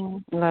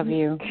you. Love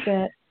you.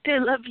 That. I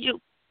love you.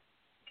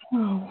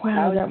 Oh,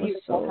 wow. That was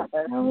beautiful, so.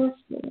 Heather.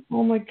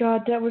 Oh, my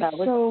God. That was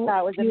so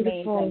that was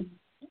beautiful. amazing.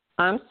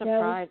 I'm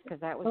surprised because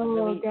that was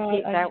really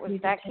God,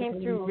 that came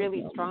through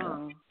really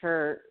strong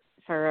for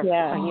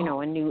Yeah.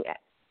 a new,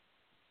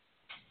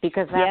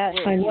 because that's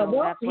I where,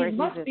 know. that's where It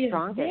must he's be the a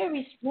strongest.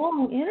 very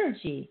strong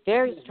energy.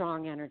 Very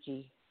strong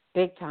energy,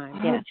 big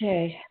time. Yeah.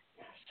 Okay.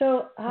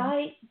 So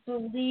I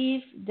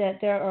believe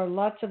that there are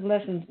lots of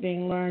lessons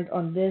being learned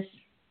on this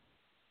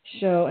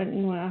show,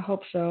 and I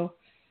hope so.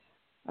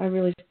 I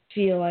really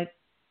feel like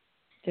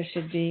there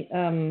should be.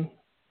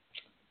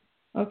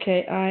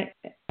 Okay,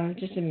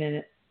 just a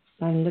minute.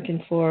 I'm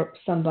looking for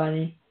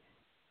somebody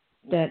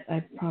that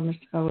I promised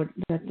I would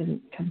let them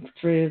come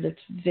through. That's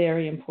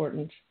very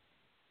important.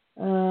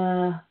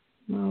 Oh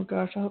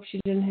gosh, I hope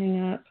she didn't hang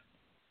up.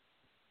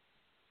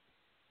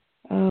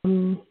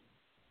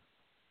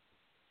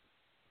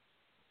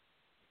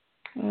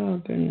 Oh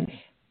goodness.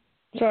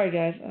 Sorry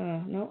guys.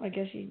 No, I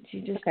guess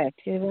she just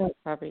gave up.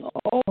 Probably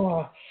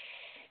Oh,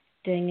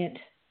 dang it.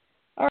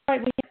 All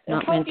right,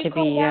 not meant to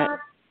be yet.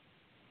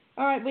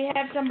 All right, we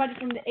have somebody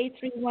from the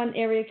 831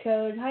 area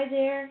code. Hi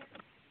there.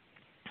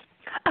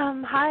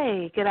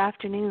 Hi, good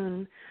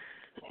afternoon.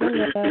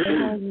 Hello. How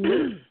are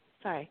you?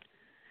 Sorry.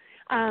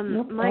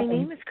 No my problem.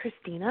 name is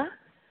Christina,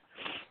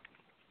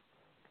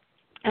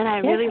 and I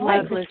Yes, really hi,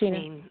 love Christina.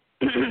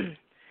 listening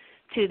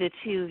to the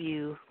two of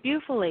you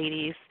beautiful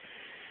ladies,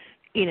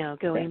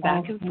 going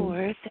back and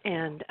forth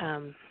and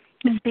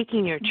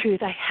speaking your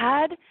truth.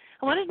 I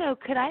want to know,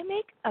 could I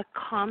make a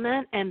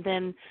comment and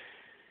then,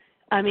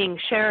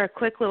 share a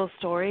quick little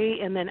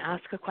story and then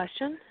ask a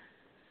question?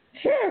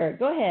 Sure.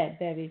 Go ahead,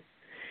 baby.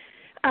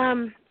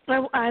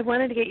 I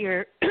wanted to get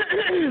your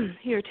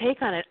your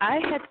take on it.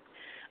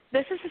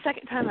 This is the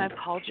second time I've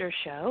called your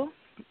show,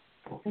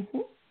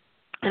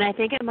 and I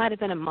think it might have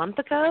been a month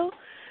ago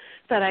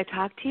that I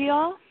talked to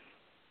y'all,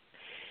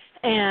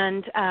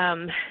 and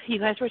you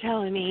guys were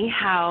telling me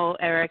how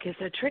Erik is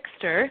a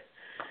trickster,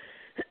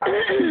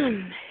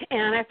 and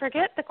I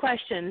forget the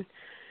question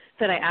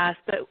that I asked,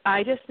 but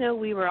I just know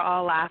we were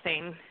all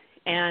laughing,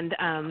 and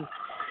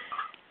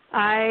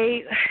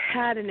I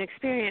had an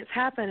experience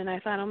happen, and I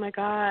thought, oh, my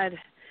God,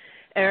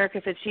 Erik,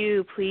 if it's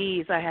you,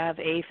 please, I have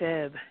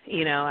AFib.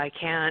 I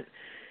can't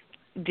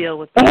deal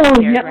with being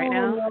scared right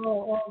now.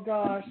 Oh,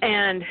 gosh.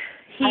 And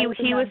he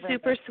was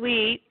super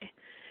sweet,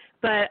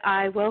 but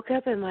I woke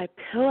up and my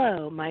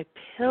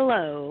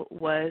pillow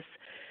was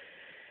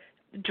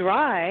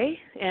dry,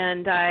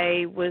 and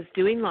I was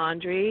doing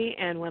laundry,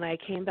 and when I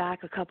came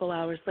back a couple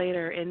hours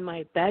later in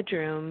my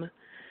bedroom,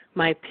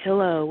 my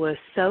pillow was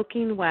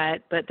soaking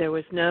wet, but there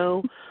was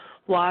no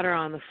water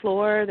on the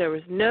floor. There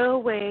was no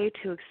way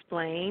to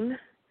explain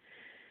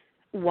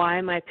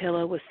why my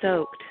pillow was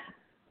soaked.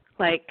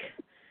 Like,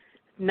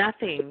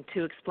 nothing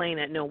to explain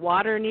it. No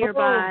water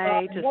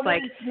nearby. Just what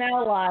like. did it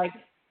smell like?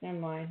 Never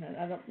mind.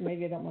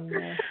 Maybe I don't want to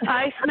know.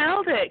 I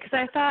smelled it because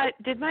I thought,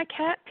 did my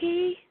cat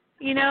pee?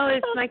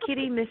 Is my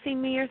kitty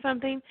missing me or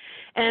something?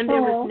 And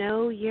there was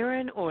no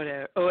urine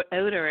odor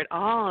at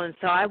all. And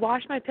so I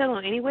washed my pillow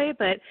anyway,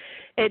 but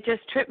it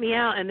just tripped me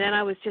out. And then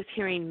I was just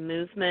hearing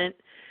movement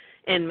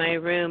in my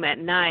room at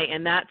night,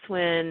 and that's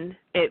when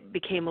it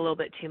became a little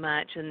bit too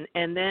much.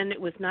 And then it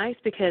was nice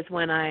because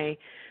when I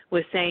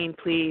was saying,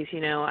 please,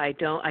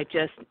 I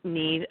just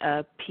need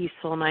a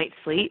peaceful night's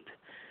sleep,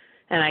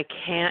 and I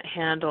can't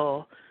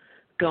handle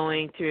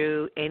going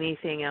through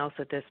anything else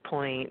at this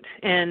point,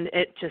 and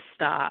it just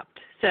stopped.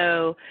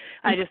 So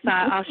I just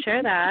thought I'll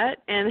share that.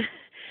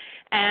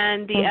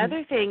 And the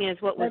other thing is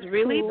what was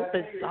really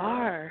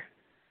bizarre.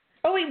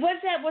 Oh wait,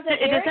 was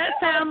that Erik? Does that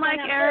sound like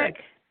Erik?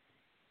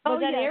 Was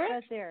that Erik?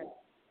 That's Erik.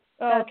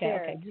 Oh, okay,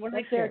 Erik. okay.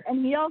 That's Erik.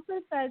 And he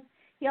also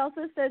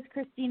says,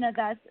 Christina,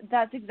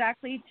 that's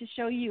exactly to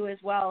show you as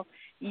well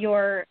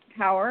your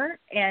power,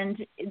 and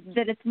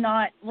that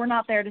we're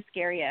not there to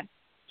scare you.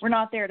 We're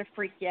not there to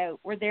freak you out.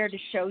 We're there to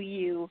show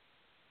you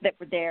that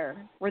were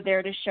there. We're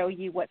there to show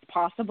you what's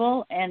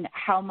possible and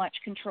how much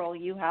control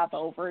you have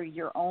over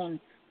your own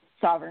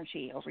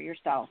sovereignty, over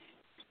yourself.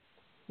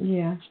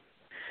 Yeah.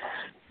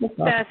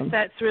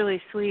 That's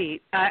really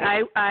sweet.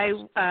 I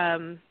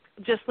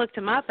just looked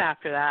him up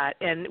after that,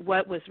 and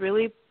what was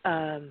really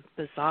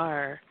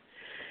bizarre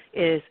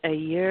is a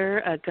year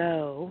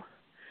ago,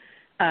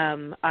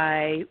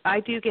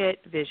 I do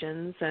get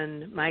visions,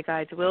 and my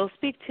guides will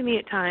speak to me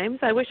at times.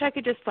 I wish I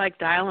could just like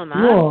dial them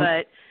up,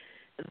 but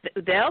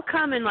they'll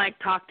come and like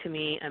talk to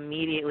me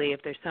immediately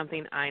if there's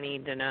something I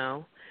need to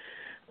know.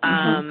 So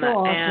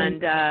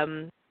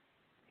awesome.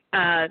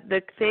 And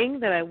the thing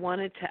that I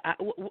wanted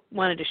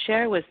to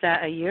share was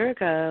that a year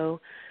ago,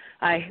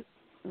 I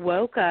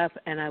woke up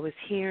and I was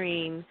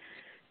hearing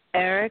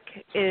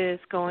Erik is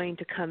going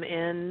to come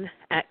in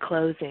at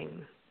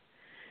closing.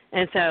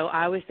 And so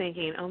I was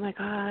thinking, oh, my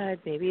God,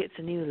 maybe it's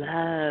a new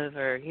love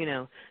or,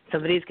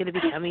 somebody's going to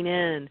be coming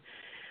in.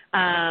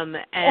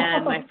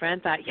 And my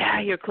friend thought, yeah,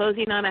 you're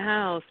closing on a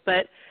house.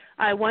 But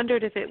I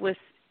wondered if it was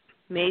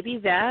maybe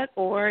that,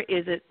 or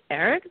is it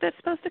Erik that's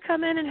supposed to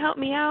come in and help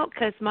me out?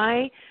 Because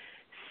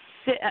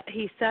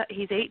he's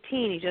 18.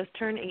 He just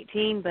turned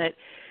 18. But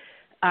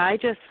I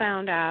just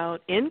found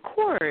out in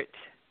court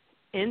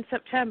in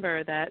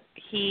September that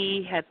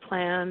he had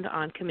planned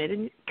on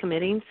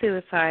committing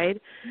suicide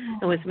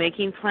and was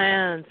making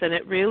plans, and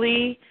it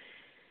really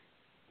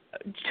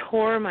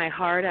tore my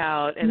heart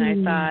out. And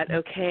I thought,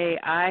 okay,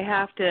 I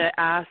have to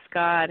ask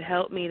God,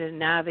 help me to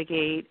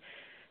navigate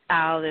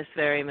out of this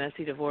very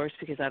messy divorce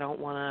because I don't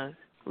want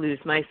to lose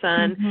my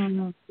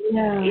son.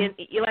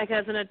 Like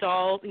as an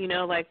adult,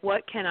 like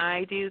what can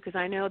I do? Because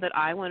I know that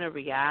I want to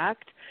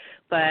react,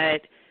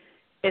 but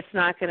it's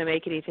not going to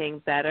make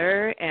anything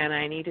better, and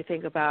I need to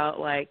think about,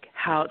 like,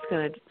 how it's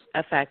going to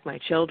affect my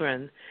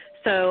children.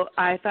 So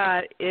I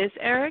thought, is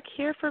Erik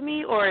here for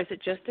me, or is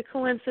it just a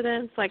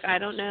coincidence? Like, I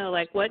don't know.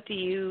 Like, what's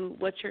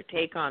your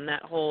take on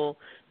that whole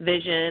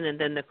vision and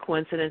then the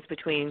coincidence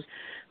between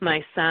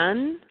my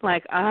son?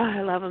 Like,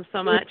 I love him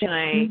so much, and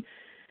I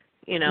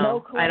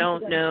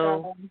don't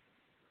know.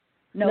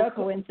 No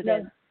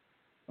coincidence.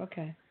 No.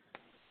 Okay.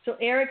 So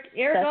Erik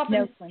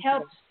often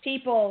helps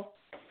people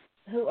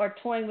who are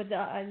toying with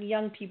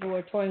young people who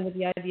are toying with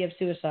the idea of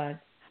suicide.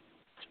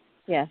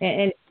 Yes.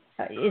 And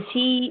is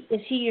he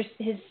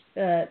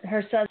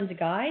her son's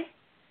guide?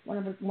 One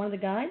of the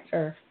guides,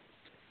 or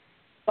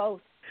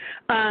both?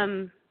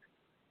 Are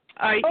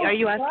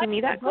you asking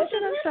me that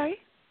question? I'm sorry.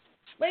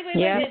 Wait.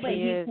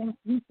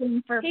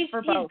 He's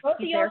for both.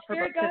 He's there for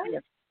both of you.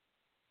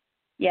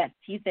 Yes,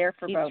 he's there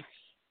for both.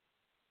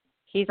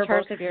 He's for her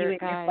both of you and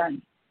your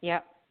son.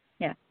 Yep.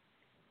 Yeah.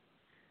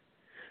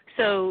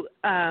 So,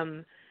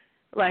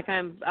 like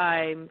I'm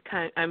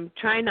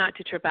trying not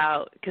to trip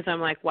out because I'm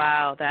like,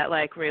 wow, that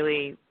like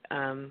really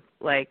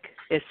like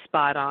is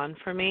spot on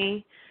for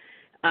me.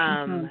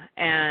 And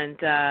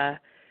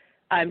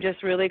I'm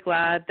just really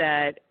glad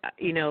that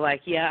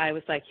I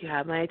was like, you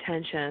have my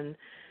attention.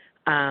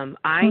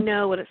 I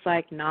know what it's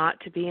like not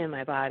to be in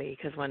my body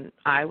because when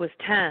I was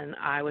 10,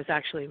 I was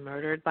actually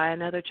murdered by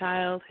another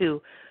child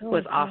who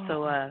was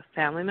also a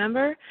family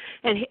member,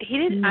 and he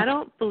didn't. I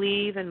don't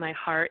believe in my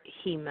heart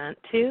he meant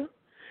to.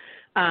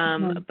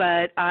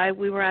 But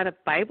we were at a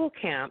Bible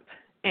camp,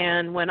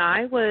 and when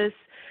I was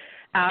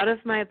out of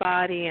my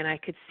body and I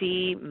could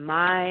see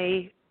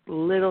my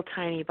little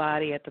tiny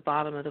body at the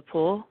bottom of the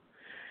pool,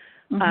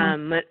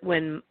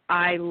 when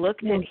I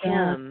looked at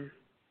him,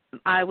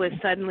 I was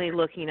suddenly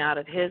looking out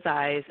of his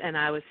eyes, and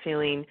I was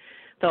feeling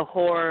the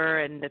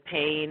horror and the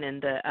pain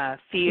and the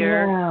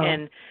fear,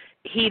 and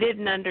he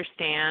didn't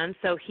understand.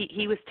 So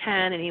he was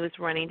 10, and he was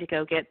running to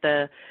go get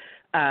the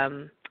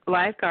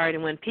lifeguard,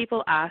 and when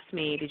people ask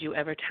me, did you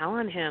ever tell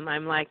on him,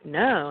 I'm like,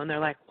 no, and they're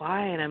like,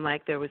 why? And I'm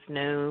like, there was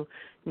no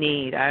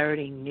need. I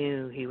already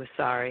knew he was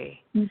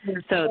sorry.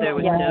 So there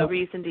was no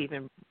reason to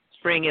even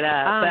bring it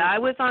up. But I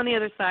was on the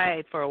other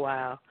side for a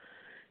while,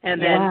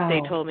 and then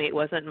they told me it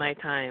wasn't my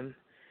time,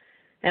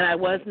 and I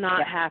was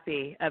not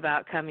happy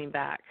about coming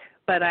back,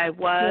 but I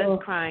was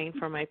crying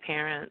for my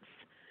parents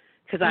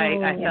because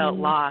I felt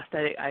lost.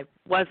 I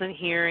wasn't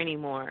here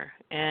anymore,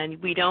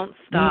 and we don't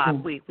stop.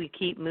 We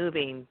keep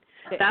moving.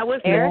 That was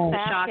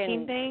the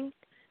shocking thing.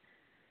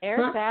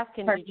 Eric's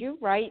asking, did you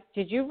write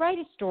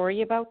a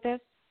story about this?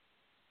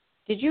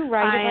 Did you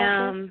write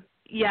about this?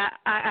 Yeah,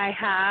 I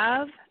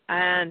have,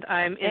 and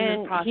I'm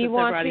in the process of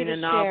writing a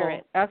novel. Share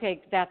it.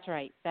 Okay, that's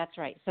right.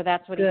 So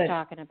that's what he's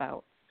talking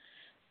about.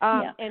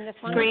 And the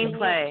funny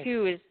thing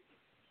too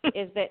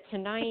is that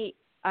tonight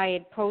I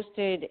had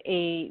posted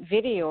a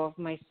video of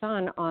my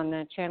son on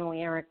the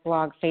Channeling Erik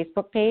blog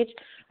Facebook page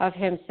of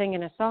him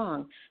singing a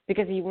song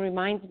because he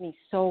reminds me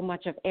so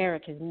much of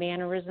Erik, his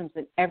mannerisms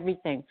and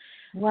everything.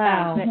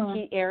 Wow.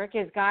 Erik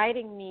is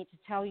guiding me to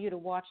tell you to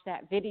watch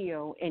that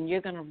video, and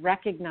you're going to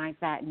recognize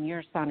that in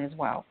your son as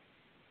well.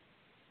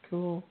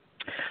 Cool.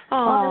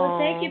 Oh, well,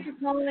 thank you for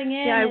calling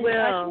in. Yeah, I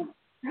will.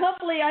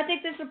 I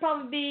think this will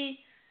probably be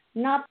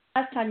not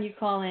the last time you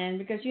call in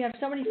because you have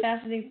so many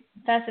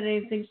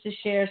fascinating things to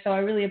share. So I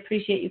really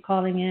appreciate you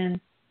calling in.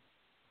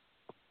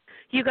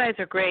 You guys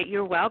are great.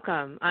 You're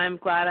welcome. I'm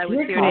glad I was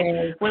You're here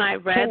great. when I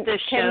read the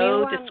can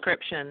show you,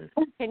 description.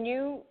 Can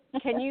you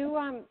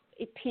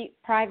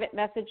private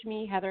message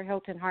me, Heather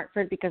Hilton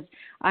Hartford, because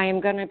I am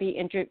going to be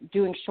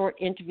doing short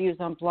interviews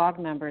on blog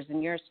members,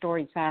 and your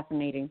story's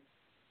fascinating.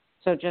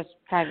 So just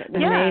private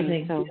message.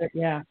 Amazing. So,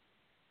 yeah.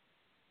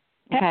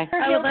 okay.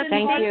 I would love to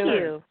Thank thank you.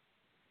 you.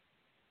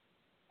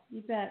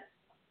 You bet.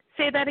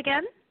 Say that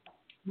again.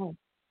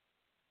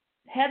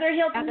 Heather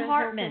Hilton Heather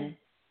Hartman. Hilton.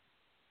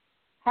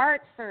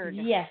 Hartford.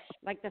 Yes.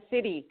 Like the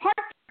city.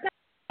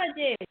 Hartford,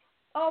 dude.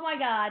 Oh my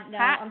God. No,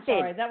 I'm Hartford.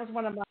 sorry. That was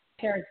one of my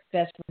parents'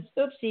 best friends.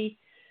 Oopsie.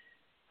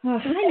 Oh,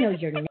 I know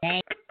your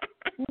name.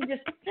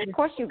 Of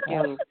course you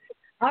do.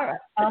 All right.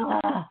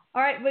 All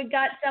right. We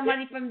got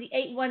somebody from the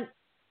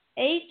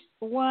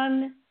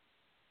 818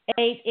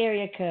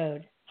 area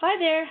code. Hi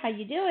there. How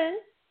you doing?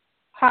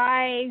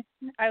 Hi.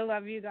 I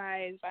love you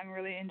guys. I'm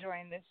really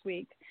enjoying this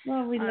week.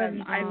 Well, we love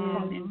you. I've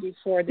called in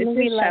before. This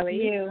We is love Shelly.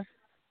 you.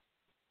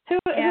 Who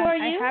are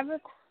you? I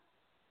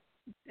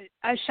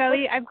have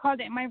Shelly. I've called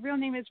in. My real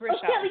name is Rochelle.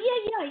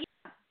 Oh,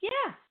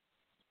 yeah.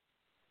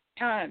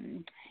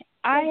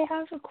 I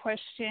have a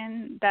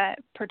question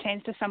that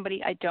pertains to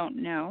somebody I don't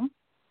know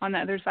on the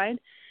other side.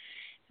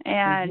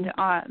 And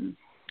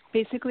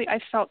basically, I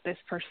felt this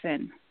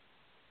person.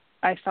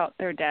 I felt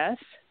their death.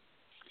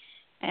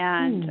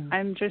 And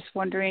I'm just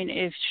wondering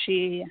if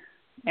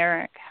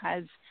Erik,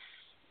 has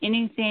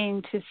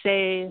anything to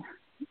say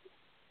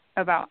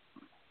about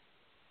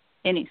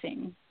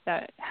anything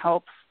that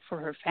helps for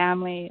her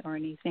family or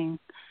anything.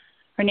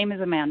 Her name is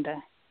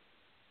Amanda.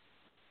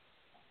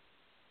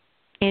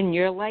 In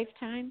your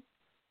lifetime?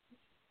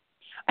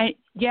 I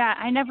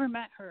never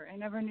met her. I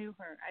never knew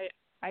her.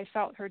 I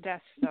felt her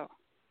death, though.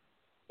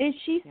 Is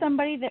she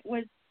somebody that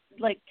was,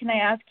 like, can I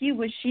ask you,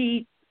 was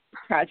she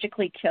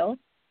tragically killed?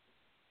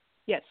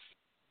 Yes.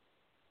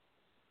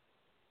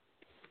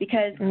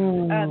 Because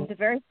the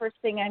very first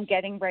thing I'm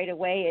getting right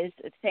away is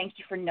thank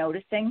you for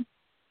noticing.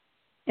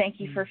 Thank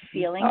you for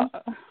feeling.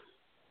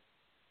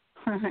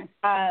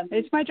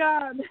 It's my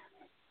job.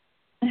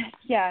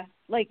 Yeah,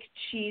 like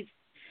she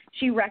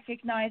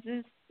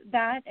recognizes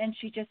that, and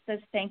she just says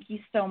thank you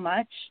so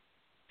much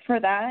for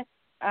that.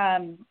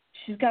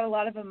 She's got a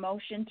lot of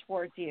emotion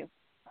towards you.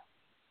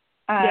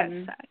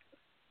 Yes.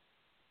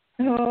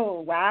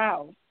 Oh,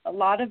 wow. A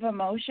lot of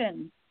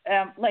emotion.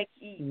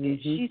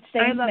 She's saying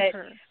I love that.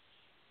 her.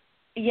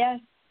 Yes,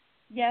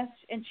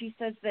 and she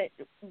says that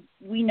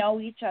we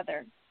know each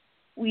other.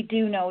 We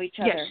do know each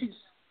other. Yes,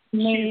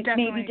 maybe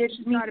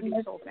she's got to be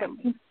soul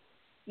family.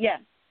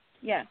 Yes,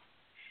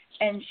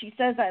 and she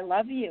says, "I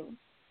love you.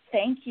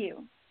 Thank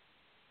you.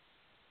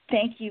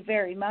 Thank you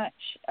very much."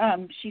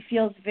 She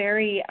feels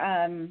very.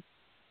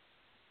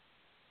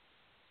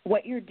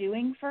 What you're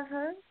doing for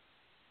her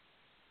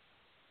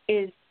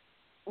is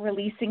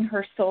releasing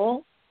her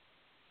soul,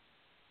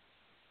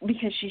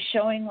 because she's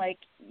showing like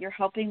you're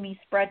helping me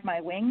spread my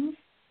wings.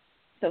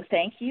 So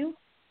thank you.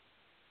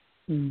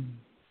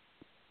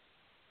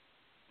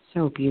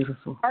 So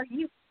beautiful. Are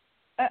you?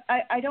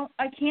 I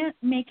can't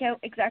make out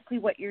exactly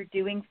what you're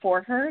doing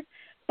for her,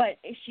 but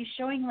she's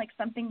showing like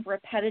something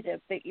repetitive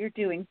that you're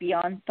doing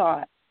beyond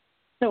thought.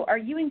 So are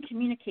you in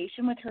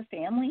communication with her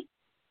family?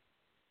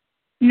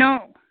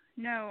 No.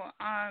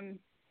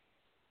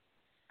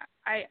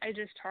 I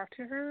just talk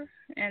to her,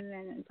 and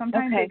then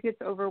sometimes it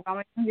gets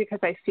overwhelming because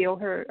I feel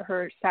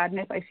her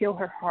sadness. I feel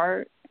her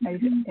heart,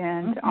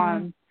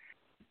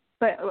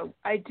 but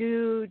I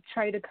do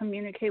try to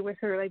communicate with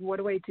her. Like, what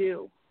do I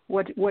do?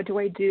 What do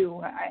I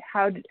do?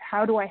 How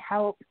do I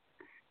help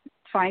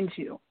find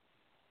you?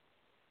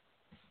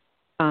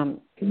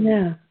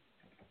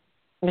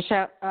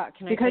 Michelle,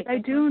 can because I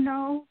do one?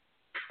 know,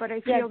 but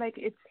I feel like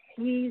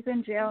he's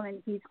in jail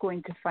and he's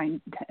going to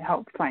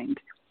help find.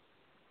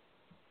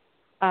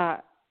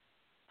 Her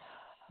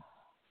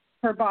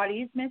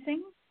body is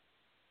missing?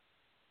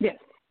 Yes.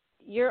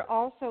 You're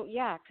also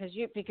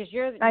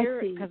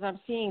because I'm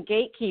seeing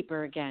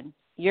gatekeeper again.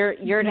 You're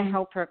to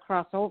help her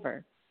cross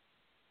over.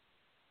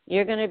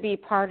 You're going to be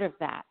part of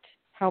that,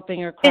 helping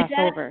her cross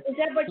over. Is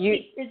that what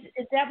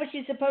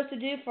she's supposed to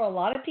do for a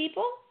lot of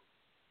people?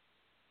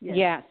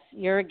 Yes,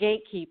 you're a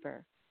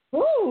gatekeeper.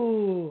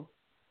 Ooh.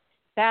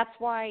 That's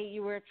why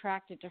you were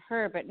attracted to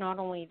her, but not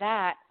only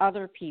that,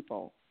 other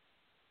people.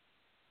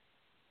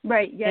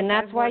 Right. Yes. And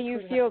that's why you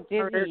feel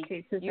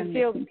dizzy. You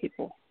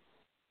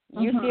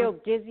feel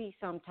dizzy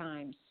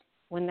sometimes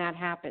when that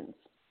happens.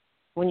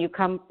 When you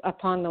come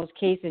upon those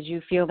cases, you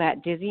feel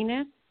that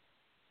dizziness.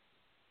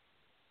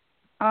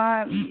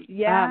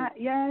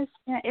 Yes.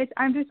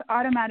 I'm just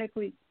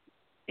automatically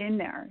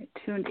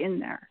tuned in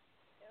there.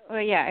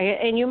 Well, yeah,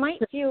 and you might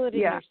feel it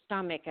in your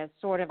stomach as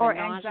sort of a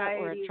nausea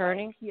anxiety, or a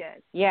churning. Yes.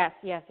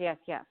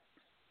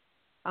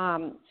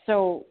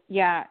 So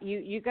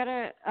you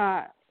gotta.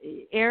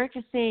 Erik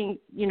is saying,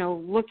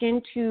 look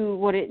into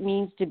what it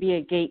means to be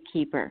a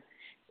gatekeeper,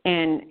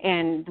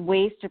 and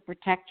ways to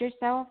protect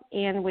yourself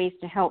and ways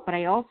to help. But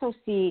I also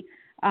see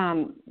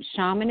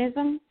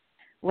shamanism,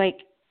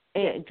 like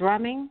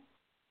drumming.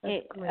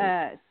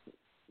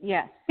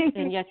 Yes,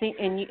 and I think,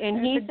 and he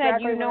said,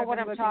 exactly you know what what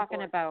I've been I'm looking talking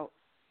for. about.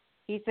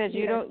 He says,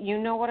 Yes. you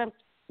know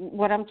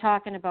what I'm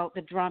talking about,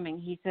 the drumming.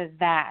 He says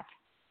that.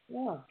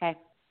 Yeah. Okay.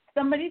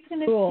 Somebody's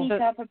going to Cool.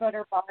 speak up about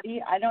her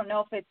body. I don't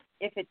know if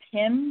it's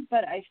him,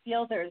 but I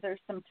feel there's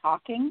some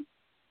talking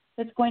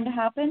that's going to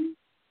happen.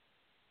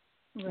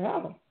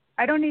 Wow.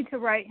 I don't need to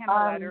write him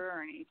a letter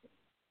or anything,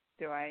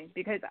 do I?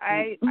 Because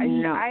I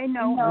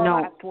know No. the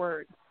last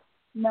word.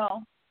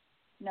 No.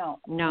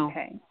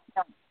 Okay.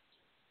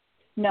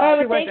 No.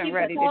 Oh, She thank wasn't you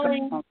ready for to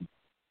calling. come.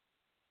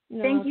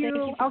 No, Thank you.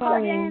 for I'll call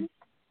calling. again.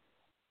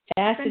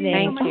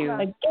 Fascinating. Thank you.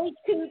 A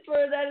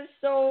gatekeeper. That is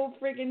so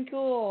freaking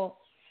cool.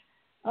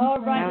 All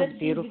right, That was let's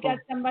beautiful. see. We got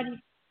somebody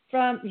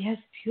from. Yes,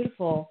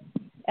 beautiful.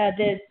 Aren't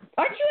you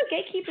a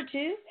gatekeeper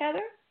too,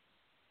 Heather?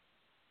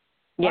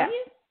 Yeah. Are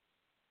you?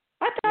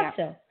 I thought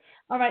so.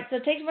 All right, so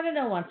it takes one to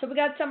know one. So we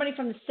got somebody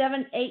from the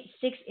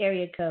 786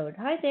 area code.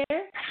 Hi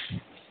there.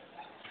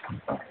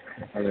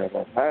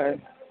 Hi.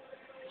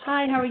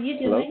 Hi, how are you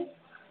doing?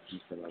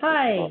 Hello?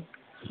 Hi.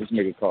 Just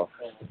make a call.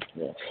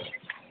 Yeah.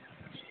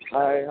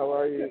 Hi, how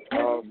are you?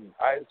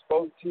 I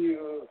spoke to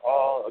you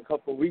all a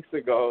couple weeks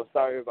ago.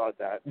 Sorry about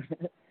that.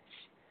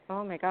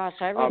 Oh my gosh,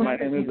 I remember. My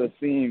name is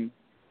Asim.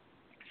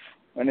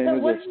 My name So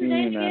is what's your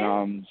name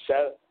Asim,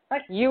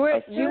 and You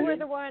were Asim.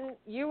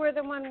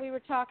 the one we were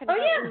talking Oh,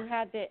 about yeah. who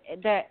had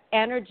the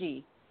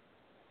energy.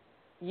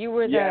 You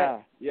were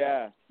the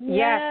Yeah.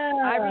 Yes,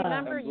 I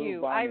remember And Blue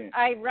you. Bonnet.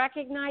 I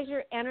recognize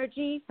your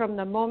energy from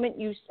the moment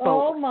you spoke.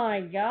 Oh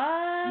my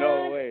God.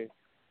 No way.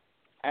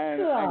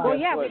 And Well,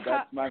 guess what?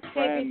 That's my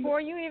friend.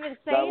 Before you even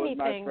say That was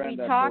my anything, friend we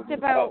that talked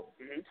told me. about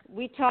Mhm.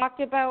 we talked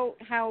about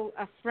how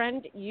a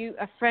friend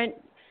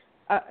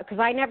because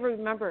I never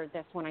remember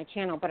this when I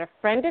channel, but a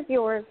friend of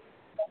yours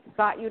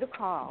got you to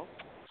call,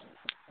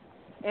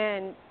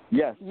 and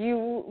Yes.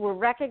 you were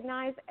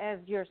recognized as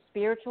your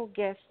spiritual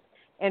gift,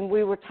 and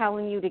we were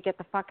telling you to get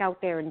the fuck out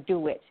there and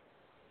do it.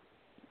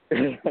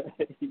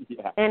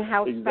 Yeah. And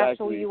how exactly.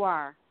 special you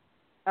are.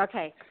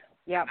 Okay.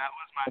 Yep. That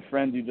was my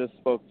friend you just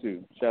spoke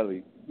to,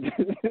 Shelly.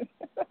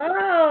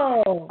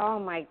 Oh. Oh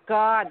my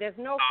God! There's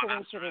no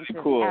coincidences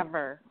cool.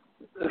 ever.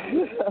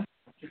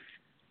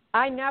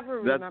 I never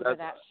remember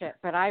that shit,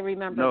 but I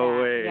remember No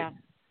that. way. Yes.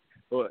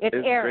 Well, It's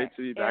Erik. great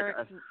to be back.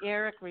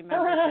 Eric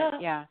remembers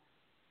it. Yeah.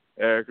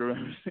 Erik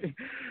remembers.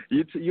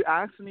 You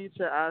asked me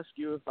to ask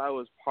you if I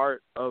was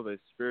part of a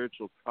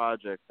spiritual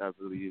project, I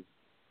believe,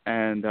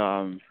 and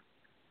I'm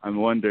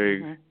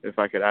wondering if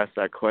I could ask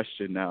that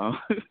question now,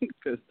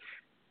 because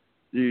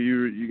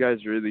you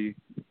guys really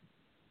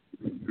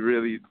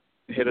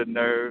hit a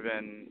nerve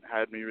and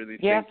had me really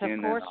Yes,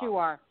 thinking. of course you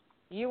are.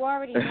 You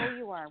already know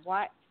you are.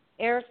 Why?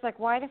 Eric's like,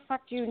 why the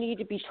fuck do you need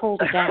to be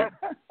told again?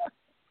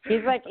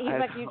 He's like,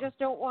 you just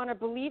don't want to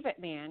believe it,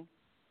 man.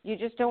 You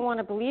just don't want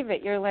to believe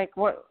it. You're like,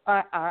 what?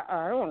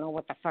 I don't know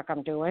what the fuck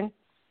I'm doing.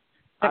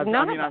 But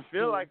I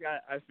feel like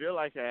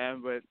I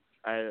am, but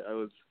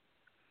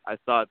I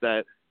thought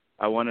that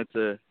I wanted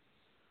to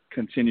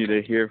continue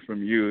to hear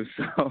from you.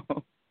 So,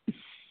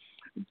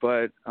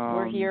 but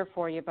we're here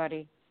for you,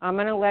 buddy. I'm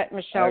gonna let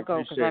Michelle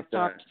go because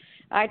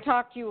I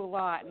talked to you a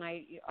lot, and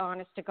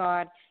honest to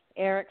God,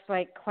 Eric's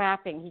like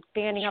clapping. He's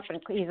standing up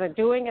and he's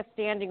doing a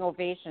standing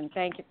ovation.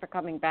 Thank you for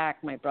coming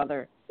back, my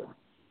brother.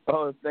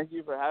 Oh, thank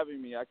you for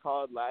having me. I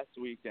called last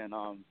week and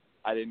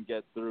I didn't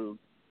get through,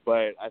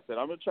 but I said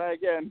I'm gonna try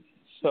again.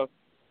 So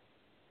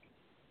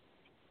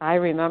I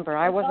remember.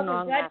 I wasn't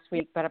on last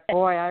week, but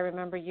boy, I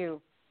remember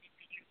you.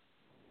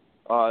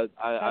 I'm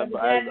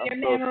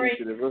so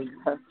appreciative.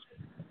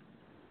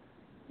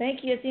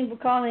 Thank you, Asim, for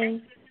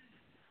calling.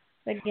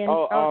 Again.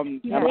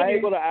 Am I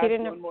able to ask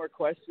one more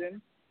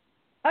question?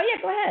 Oh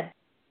yeah, go ahead.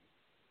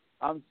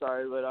 I'm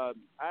sorry, but I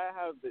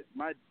have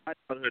my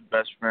childhood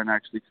best friend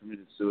actually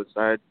committed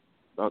suicide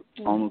about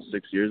almost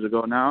 6 years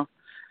ago now.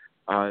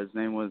 His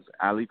name was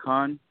Ali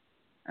Khan,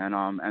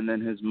 and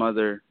then his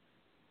mother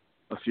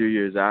a few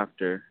years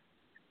after,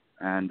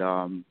 and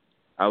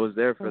I was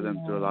there for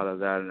them through a lot of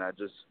that, and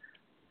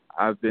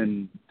I've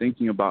been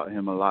thinking about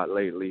him a lot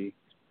lately.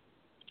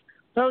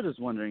 So I was just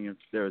wondering if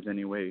there was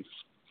any way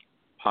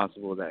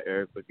possible that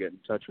Erik would get in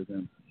touch with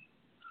him.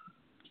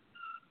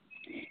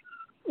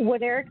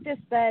 What Erik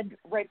just said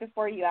right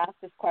before you asked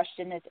this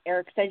question is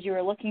Erik said you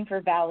were looking for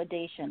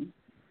validation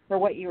for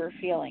what you were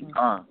feeling.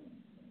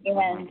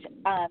 And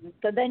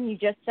so then you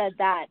just said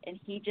that, and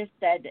he just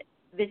said,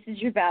 this is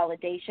your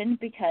validation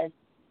because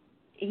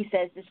he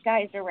says this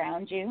guy is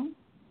around you,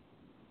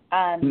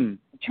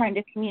 trying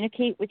to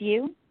communicate with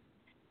you.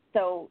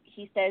 So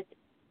he says,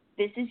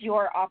 this is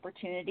your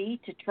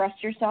opportunity to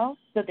trust yourself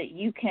so that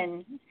you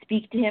can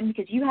speak to him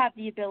because you have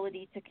the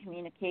ability to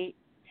communicate.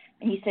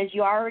 And he says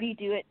you already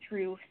do it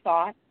through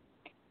thought,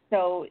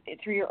 so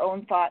through your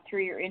own thought,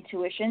 through your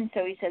intuition.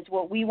 So he says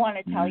what we want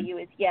to tell you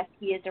is, yes,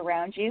 he is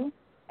around you,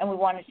 and we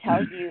want to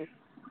tell you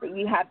that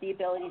you have the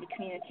ability to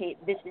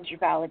communicate. This is your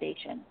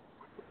validation.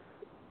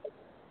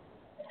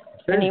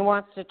 And he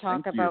wants to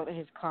talk about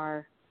his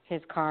car.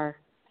 His car?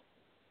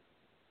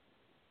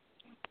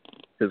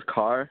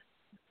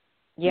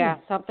 Yeah,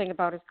 something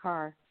about his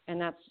car.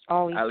 and that's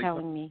all he's Ali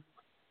telling me.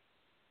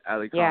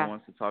 Ali Khan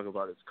wants to talk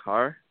about his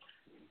car.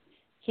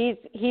 He's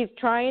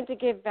trying to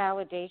give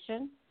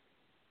validation,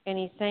 and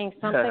he's saying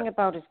something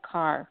about his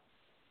car.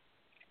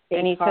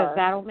 And he says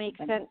that'll make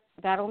sense.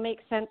 That'll make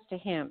sense to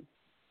him.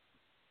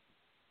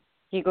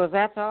 He goes,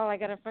 "That's all I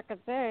gotta frickin'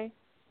 say."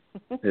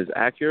 His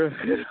Acura.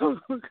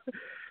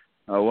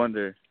 I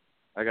wonder.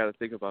 I gotta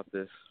think about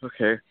this.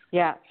 Okay.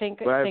 Yeah,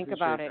 think about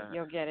it.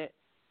 You'll get it.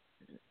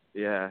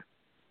 Yeah.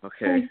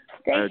 Okay.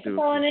 Thanks for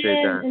calling in.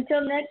 That.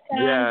 Until next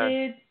time,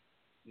 dude.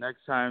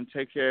 Next time.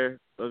 Take care.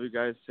 Love you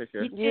guys. Take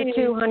care. You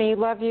too, honey.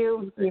 Love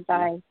you.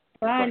 Bye.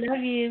 Bye. Love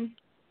you.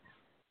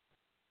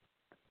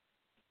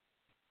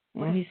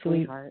 What he's a sweet.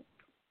 sweetheart.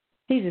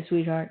 He's a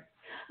sweetheart.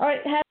 All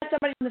right, have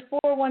somebody from the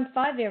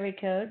 415 area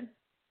code.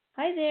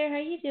 Hi there. How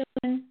you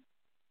doing?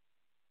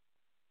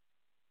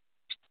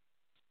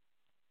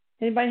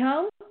 Anybody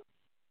home?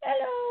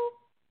 Hello.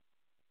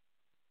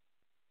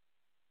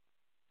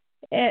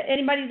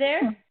 Anybody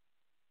there?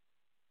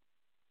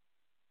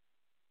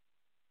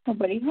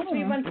 Nobody home.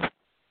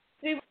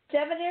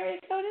 317 area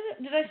code, is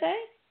it? Did I say?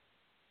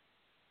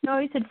 No,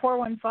 you said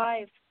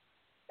 415.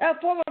 Oh,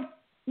 41.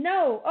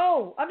 No.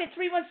 Oh, I'm at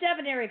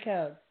 317 area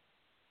code.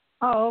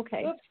 Oh,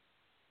 okay. Oops.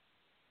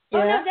 Oh,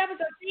 no, that was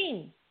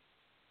 13.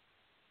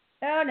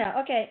 Oh,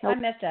 no. Okay, I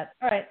messed up.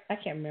 All right, I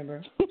can't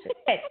remember.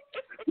 Okay.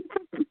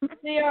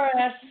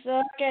 CRS.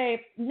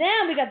 Okay,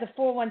 now we got the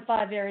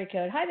 415 area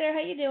code. Hi there, how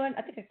you doing?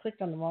 I think I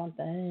clicked on the wrong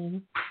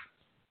thing.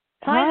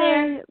 Hi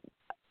there.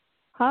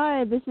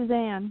 Hi, this is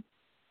Anne.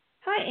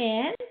 Hi,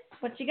 Anne.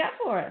 What you got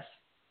for us?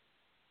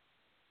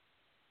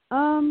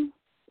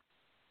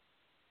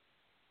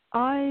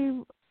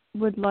 I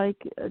would like.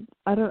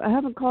 I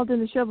haven't called in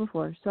the show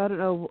before, so I don't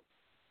know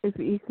if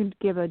you can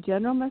give a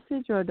general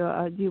message, or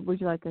would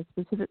you like a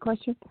specific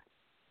question?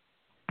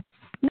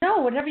 No,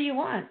 whatever you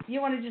want. You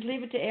want to just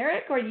leave it to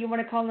Erik, or you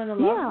want to call in a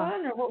loved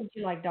one, or what would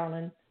you like,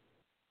 darling?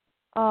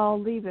 I'll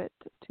leave it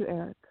to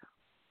Erik.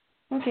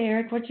 Okay,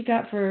 Erik, what you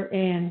got for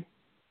Anne?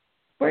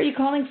 Where are you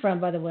calling from,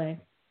 by the way?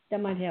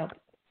 That might help.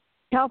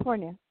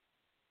 California.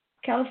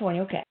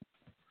 California, okay.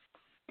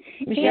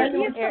 Michelle, do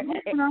you have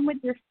something wrong with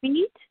your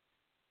feet?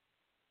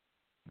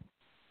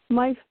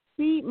 My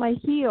feet, my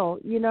heel.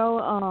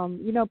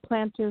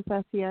 Plantar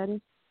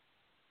fasciitis.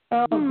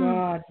 Oh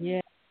God,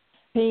 yeah.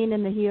 Pain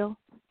in the heel.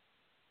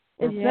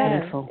 It's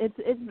better.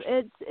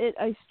 It's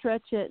I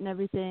stretch it and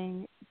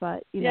everything,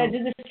 but Yeah,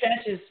 do the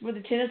stretches with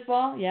the tennis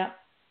ball. Yeah.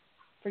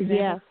 For example.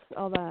 Yes,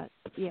 all that.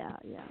 Yeah.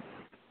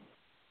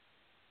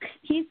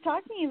 He's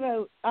talking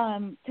about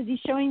because he's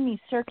showing me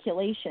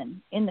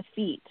circulation in the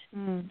feet,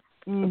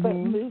 about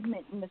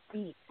movement in the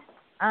feet,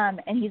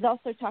 and he's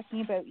also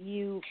talking about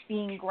you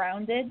being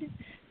grounded,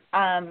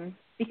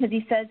 because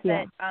he says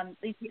that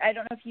I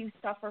don't know if you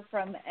suffer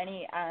from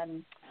any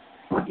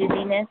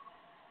dizziness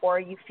or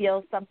you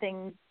feel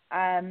something,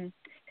 because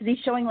he's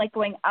showing like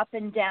going up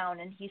and down,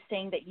 and he's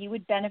saying that you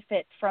would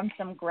benefit from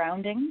some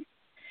grounding,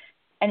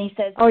 and he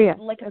says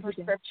like a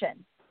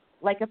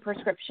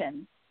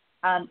prescription.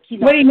 He's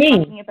what do you mean?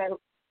 Talking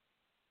about,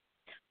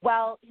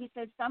 well, he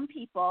says some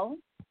people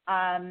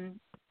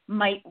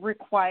might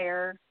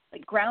require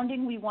like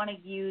grounding. We want to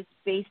use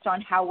based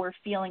on how we're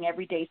feeling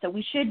every day, so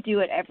we should do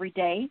it every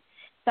day.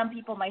 Some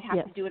people might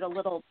have to do it a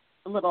little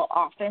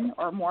often,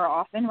 or more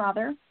often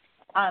rather.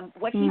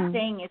 What he's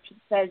saying is, he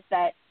says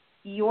that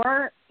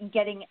you're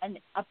getting an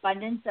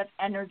abundance of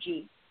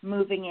energy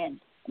moving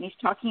in, and he's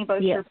talking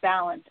about your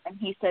balance, and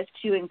he says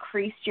to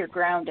increase your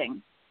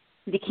grounding.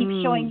 He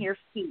keeps showing your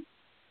feet.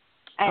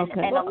 And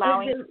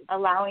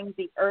allowing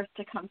the earth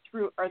to come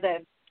through, or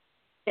the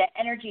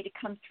energy to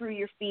come through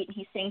your feet. And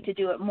he's saying to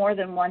do it more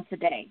than once a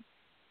day.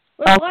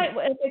 Well,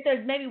 if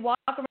there's maybe walk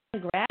around the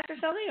grass or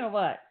something, or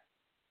what?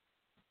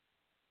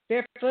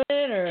 Barefoot,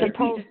 or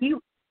do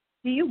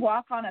you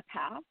walk on a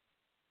path?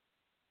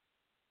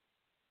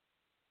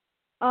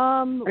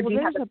 Or do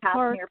you have a path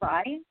park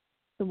nearby?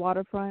 The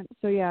waterfront.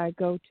 So I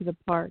go to the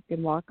park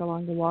and walk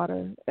along the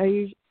water.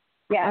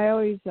 I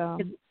always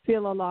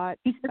feel a lot.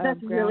 He said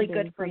that's really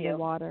good for you. The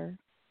water.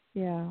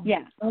 Yeah.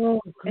 Yeah. Oh,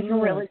 it's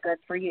really good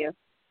for you.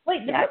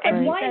 Wait,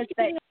 and why is he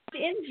putting the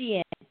energy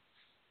in?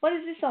 What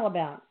is this all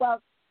about? Well,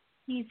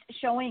 he's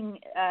showing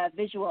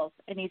visuals,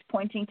 and he's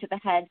pointing to the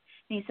head,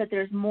 and he said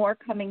there's more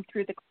coming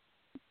through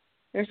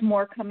there's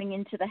more coming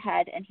into the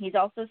head, and he's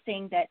also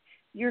saying that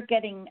you're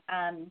getting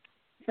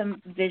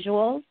some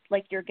visuals,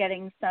 like you're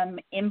getting some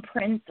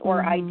imprints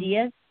or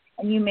ideas,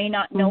 and you may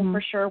not know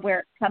for sure where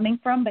it's coming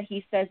from, but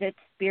he says it's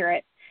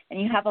spirit. And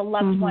you have a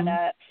loved one,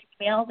 a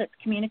female that's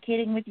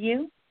communicating with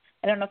you.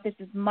 I don't know if this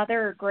is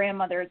mother or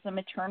grandmother. It's a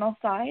maternal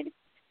side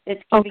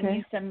that's giving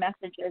you some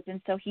messages. And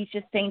so he's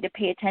just saying to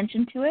pay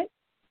attention to it.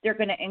 They're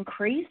going to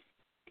increase,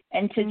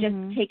 and to just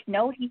take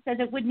note. He says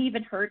it wouldn't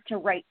even hurt to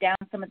write down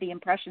some of the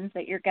impressions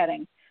that you're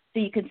getting, so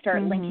you can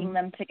start linking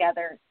them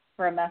together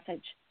for a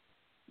message.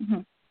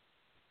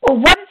 Well,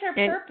 what is her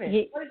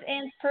purpose? What is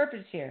Anne's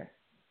purpose here?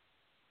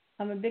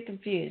 I'm a bit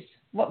confused.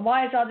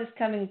 Why is all this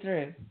coming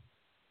through?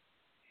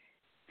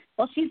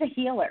 Well, she's a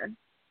healer.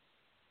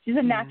 She's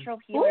a natural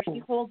healer. Ooh. She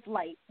holds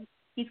light.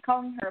 He's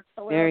calling her a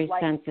pillar Very of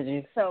light.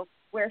 sensitive. So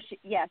where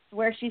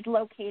she's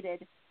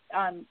located,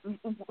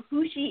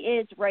 who she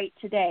is right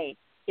today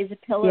is a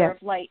pillar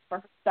of light for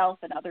herself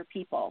and other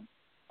people.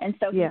 And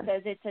so he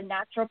says it's a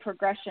natural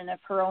progression of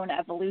her own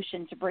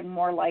evolution to bring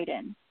more light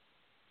in.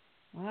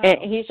 Wow.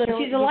 He's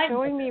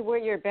showing me where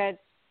your bed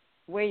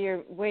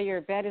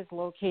is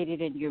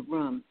located in your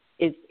room.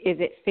 Is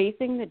it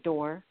facing the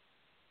door?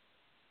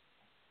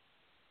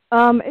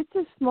 It's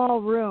a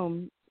small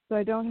room, so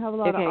I don't have a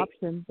lot of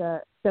options.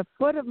 The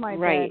foot of my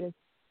bed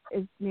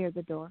is near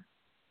the door.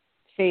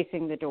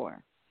 Facing the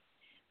door.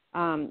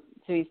 So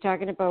he's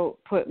talking about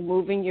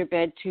moving your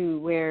bed to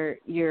where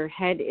your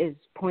head is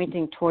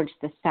pointing towards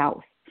the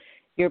south.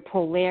 Your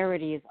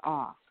polarity is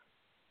off.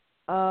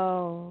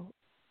 Oh,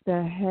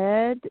 the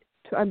head.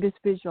 I'm just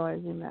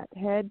visualizing that.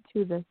 Head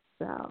to the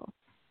south.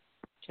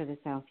 To the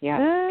south,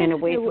 yeah, and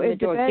away from the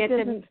door.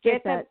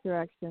 Get that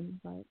direction.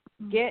 But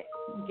get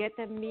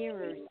the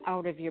mirrors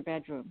out of your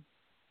bedroom.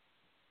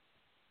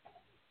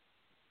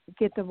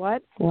 Get the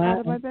what out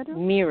of my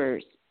bedroom?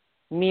 Mirrors.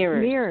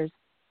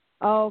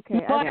 Oh,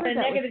 okay. I heard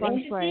that was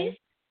feng shui.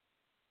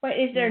 Wait,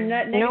 is there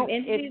negative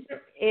entities?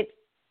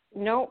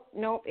 Nope.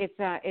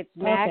 It's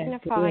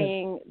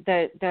magnifying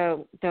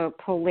the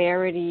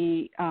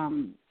polarity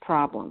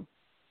problem.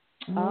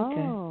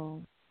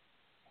 Oh.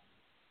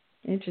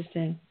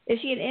 Interesting. Is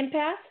she an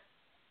empath?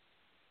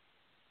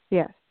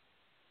 Yes.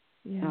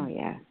 Yeah. Oh,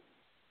 yeah.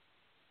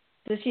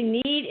 Does she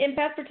need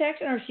empath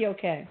protection, or is she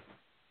okay?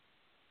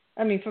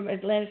 I mean, from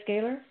Atlantic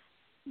Scalar?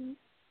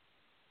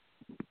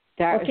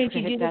 Or can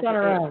she do this on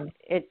her own?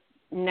 It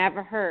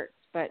never hurts,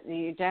 but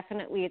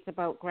it's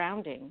about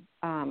grounding.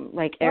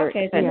 Like Erik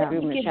said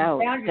through Michelle,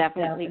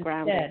 definitely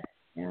grounding.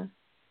 Yeah.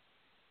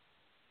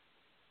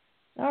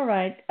 All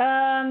right.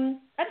 I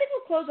think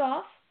we'll close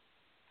off.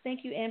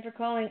 Thank you, Anne, for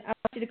calling. I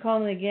want you to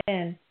call in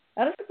again.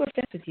 I don't think we're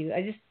finished with you.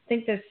 I just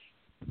think there's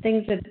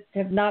things that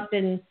have not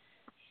been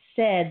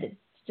said that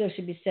still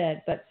should be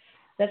said, but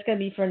that's going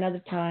to be for another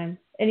time.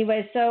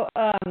 Anyway, so,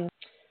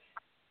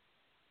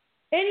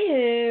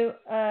 anywho,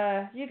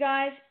 you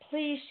guys,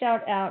 please reach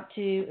out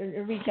to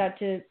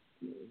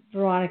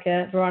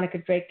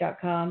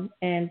veronicadrake.com,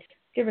 and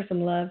give her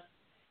some love.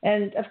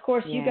 And, of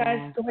course, you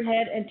guys go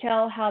ahead and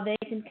tell how they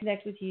can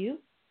connect with you.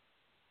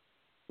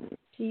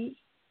 Please.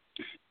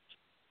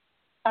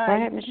 You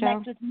can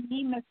connect with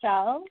me,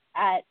 Michelle,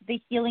 at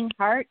The Healing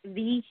Heart,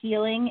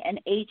 thehealing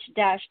and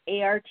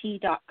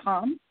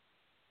h-art.com.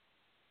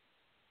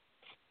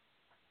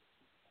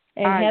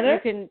 And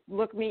Heather,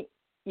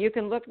 you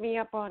can look me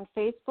up on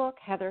Facebook,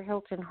 Heather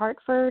Hilton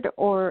Hartford,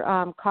 or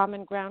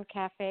Common Ground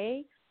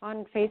Cafe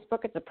on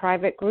Facebook. It's a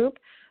private group,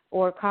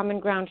 or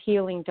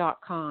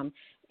commongroundhealing.com.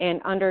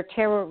 And under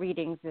tarot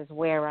readings is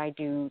where I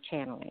do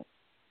channeling.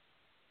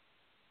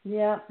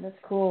 Yeah, that's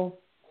cool.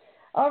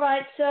 All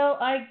right, so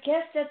I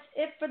guess that's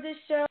it for this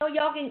show.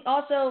 Y'all can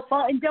also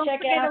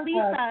check out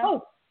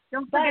Alisa.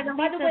 Don't forget Alisa,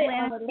 by the way,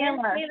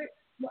 Atlantic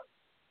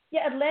Scalar.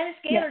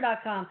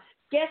 Atlanticscalar.com.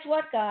 Guess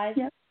what, guys?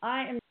 Yep.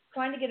 I am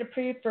trying to get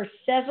approved for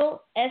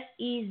Sezzle,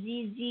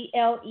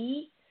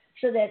 Sezzle,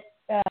 so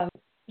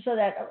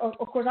that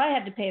of course I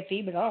have to pay a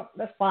fee, but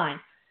that's fine.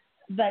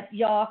 But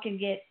y'all can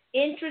get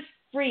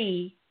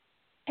interest-free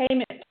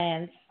payment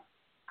plans,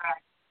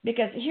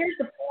 because here's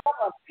the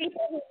problem: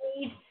 people who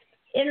need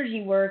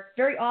energy work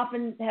very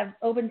often have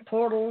open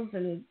portals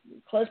and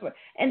closed portals,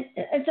 and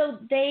so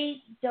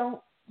they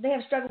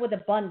have struggled with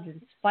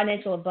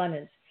financial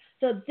abundance.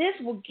 So this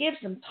will give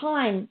some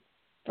time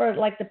for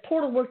like the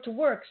portal work to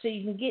work, so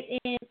you can get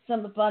in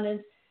some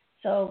abundance.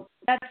 So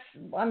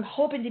I'm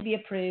hoping to be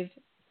approved.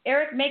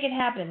 Erik, make it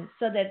happen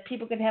so that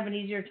people can have an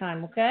easier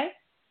time. Okay?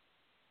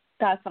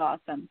 That's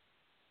awesome.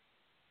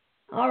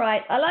 All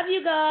right, I love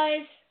you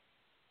guys.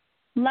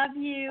 Love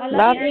you. I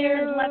love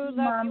you. Love you,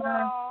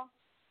 Mama.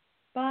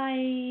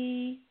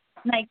 Bye.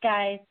 Night,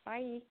 guys.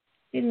 Bye.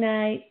 Good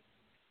night.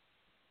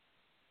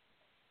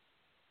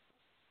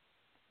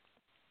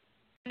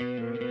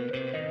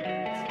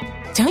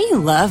 Don't you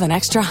love an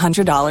extra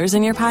 $100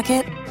 in your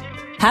pocket?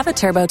 Have a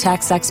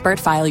TurboTax expert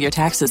file your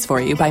taxes for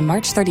you by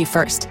March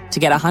 31st to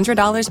get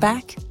 $100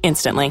 back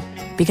instantly.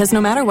 Because no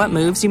matter what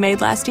moves you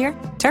made last year,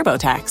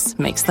 TurboTax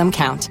makes them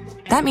count.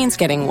 That means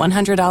getting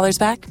 $100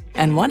 back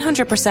and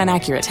 100%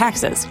 accurate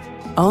taxes,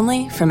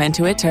 only from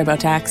Intuit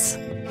TurboTax.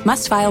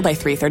 Must file by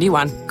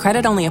 3/31.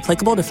 Credit only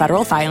applicable to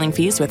federal filing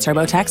fees with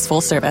TurboTax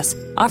full service.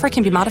 Offer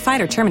can be modified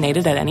or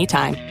terminated at any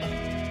time.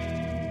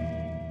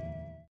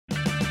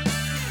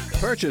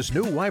 Purchase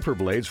new wiper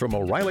blades from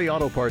O'Reilly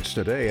Auto Parts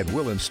today and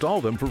we'll install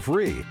them for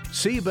free.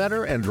 See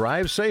better and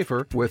drive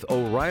safer with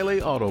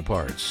O'Reilly Auto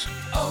Parts.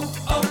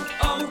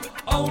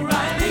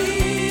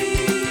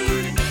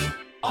 O'Reilly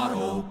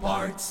Auto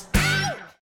Parts.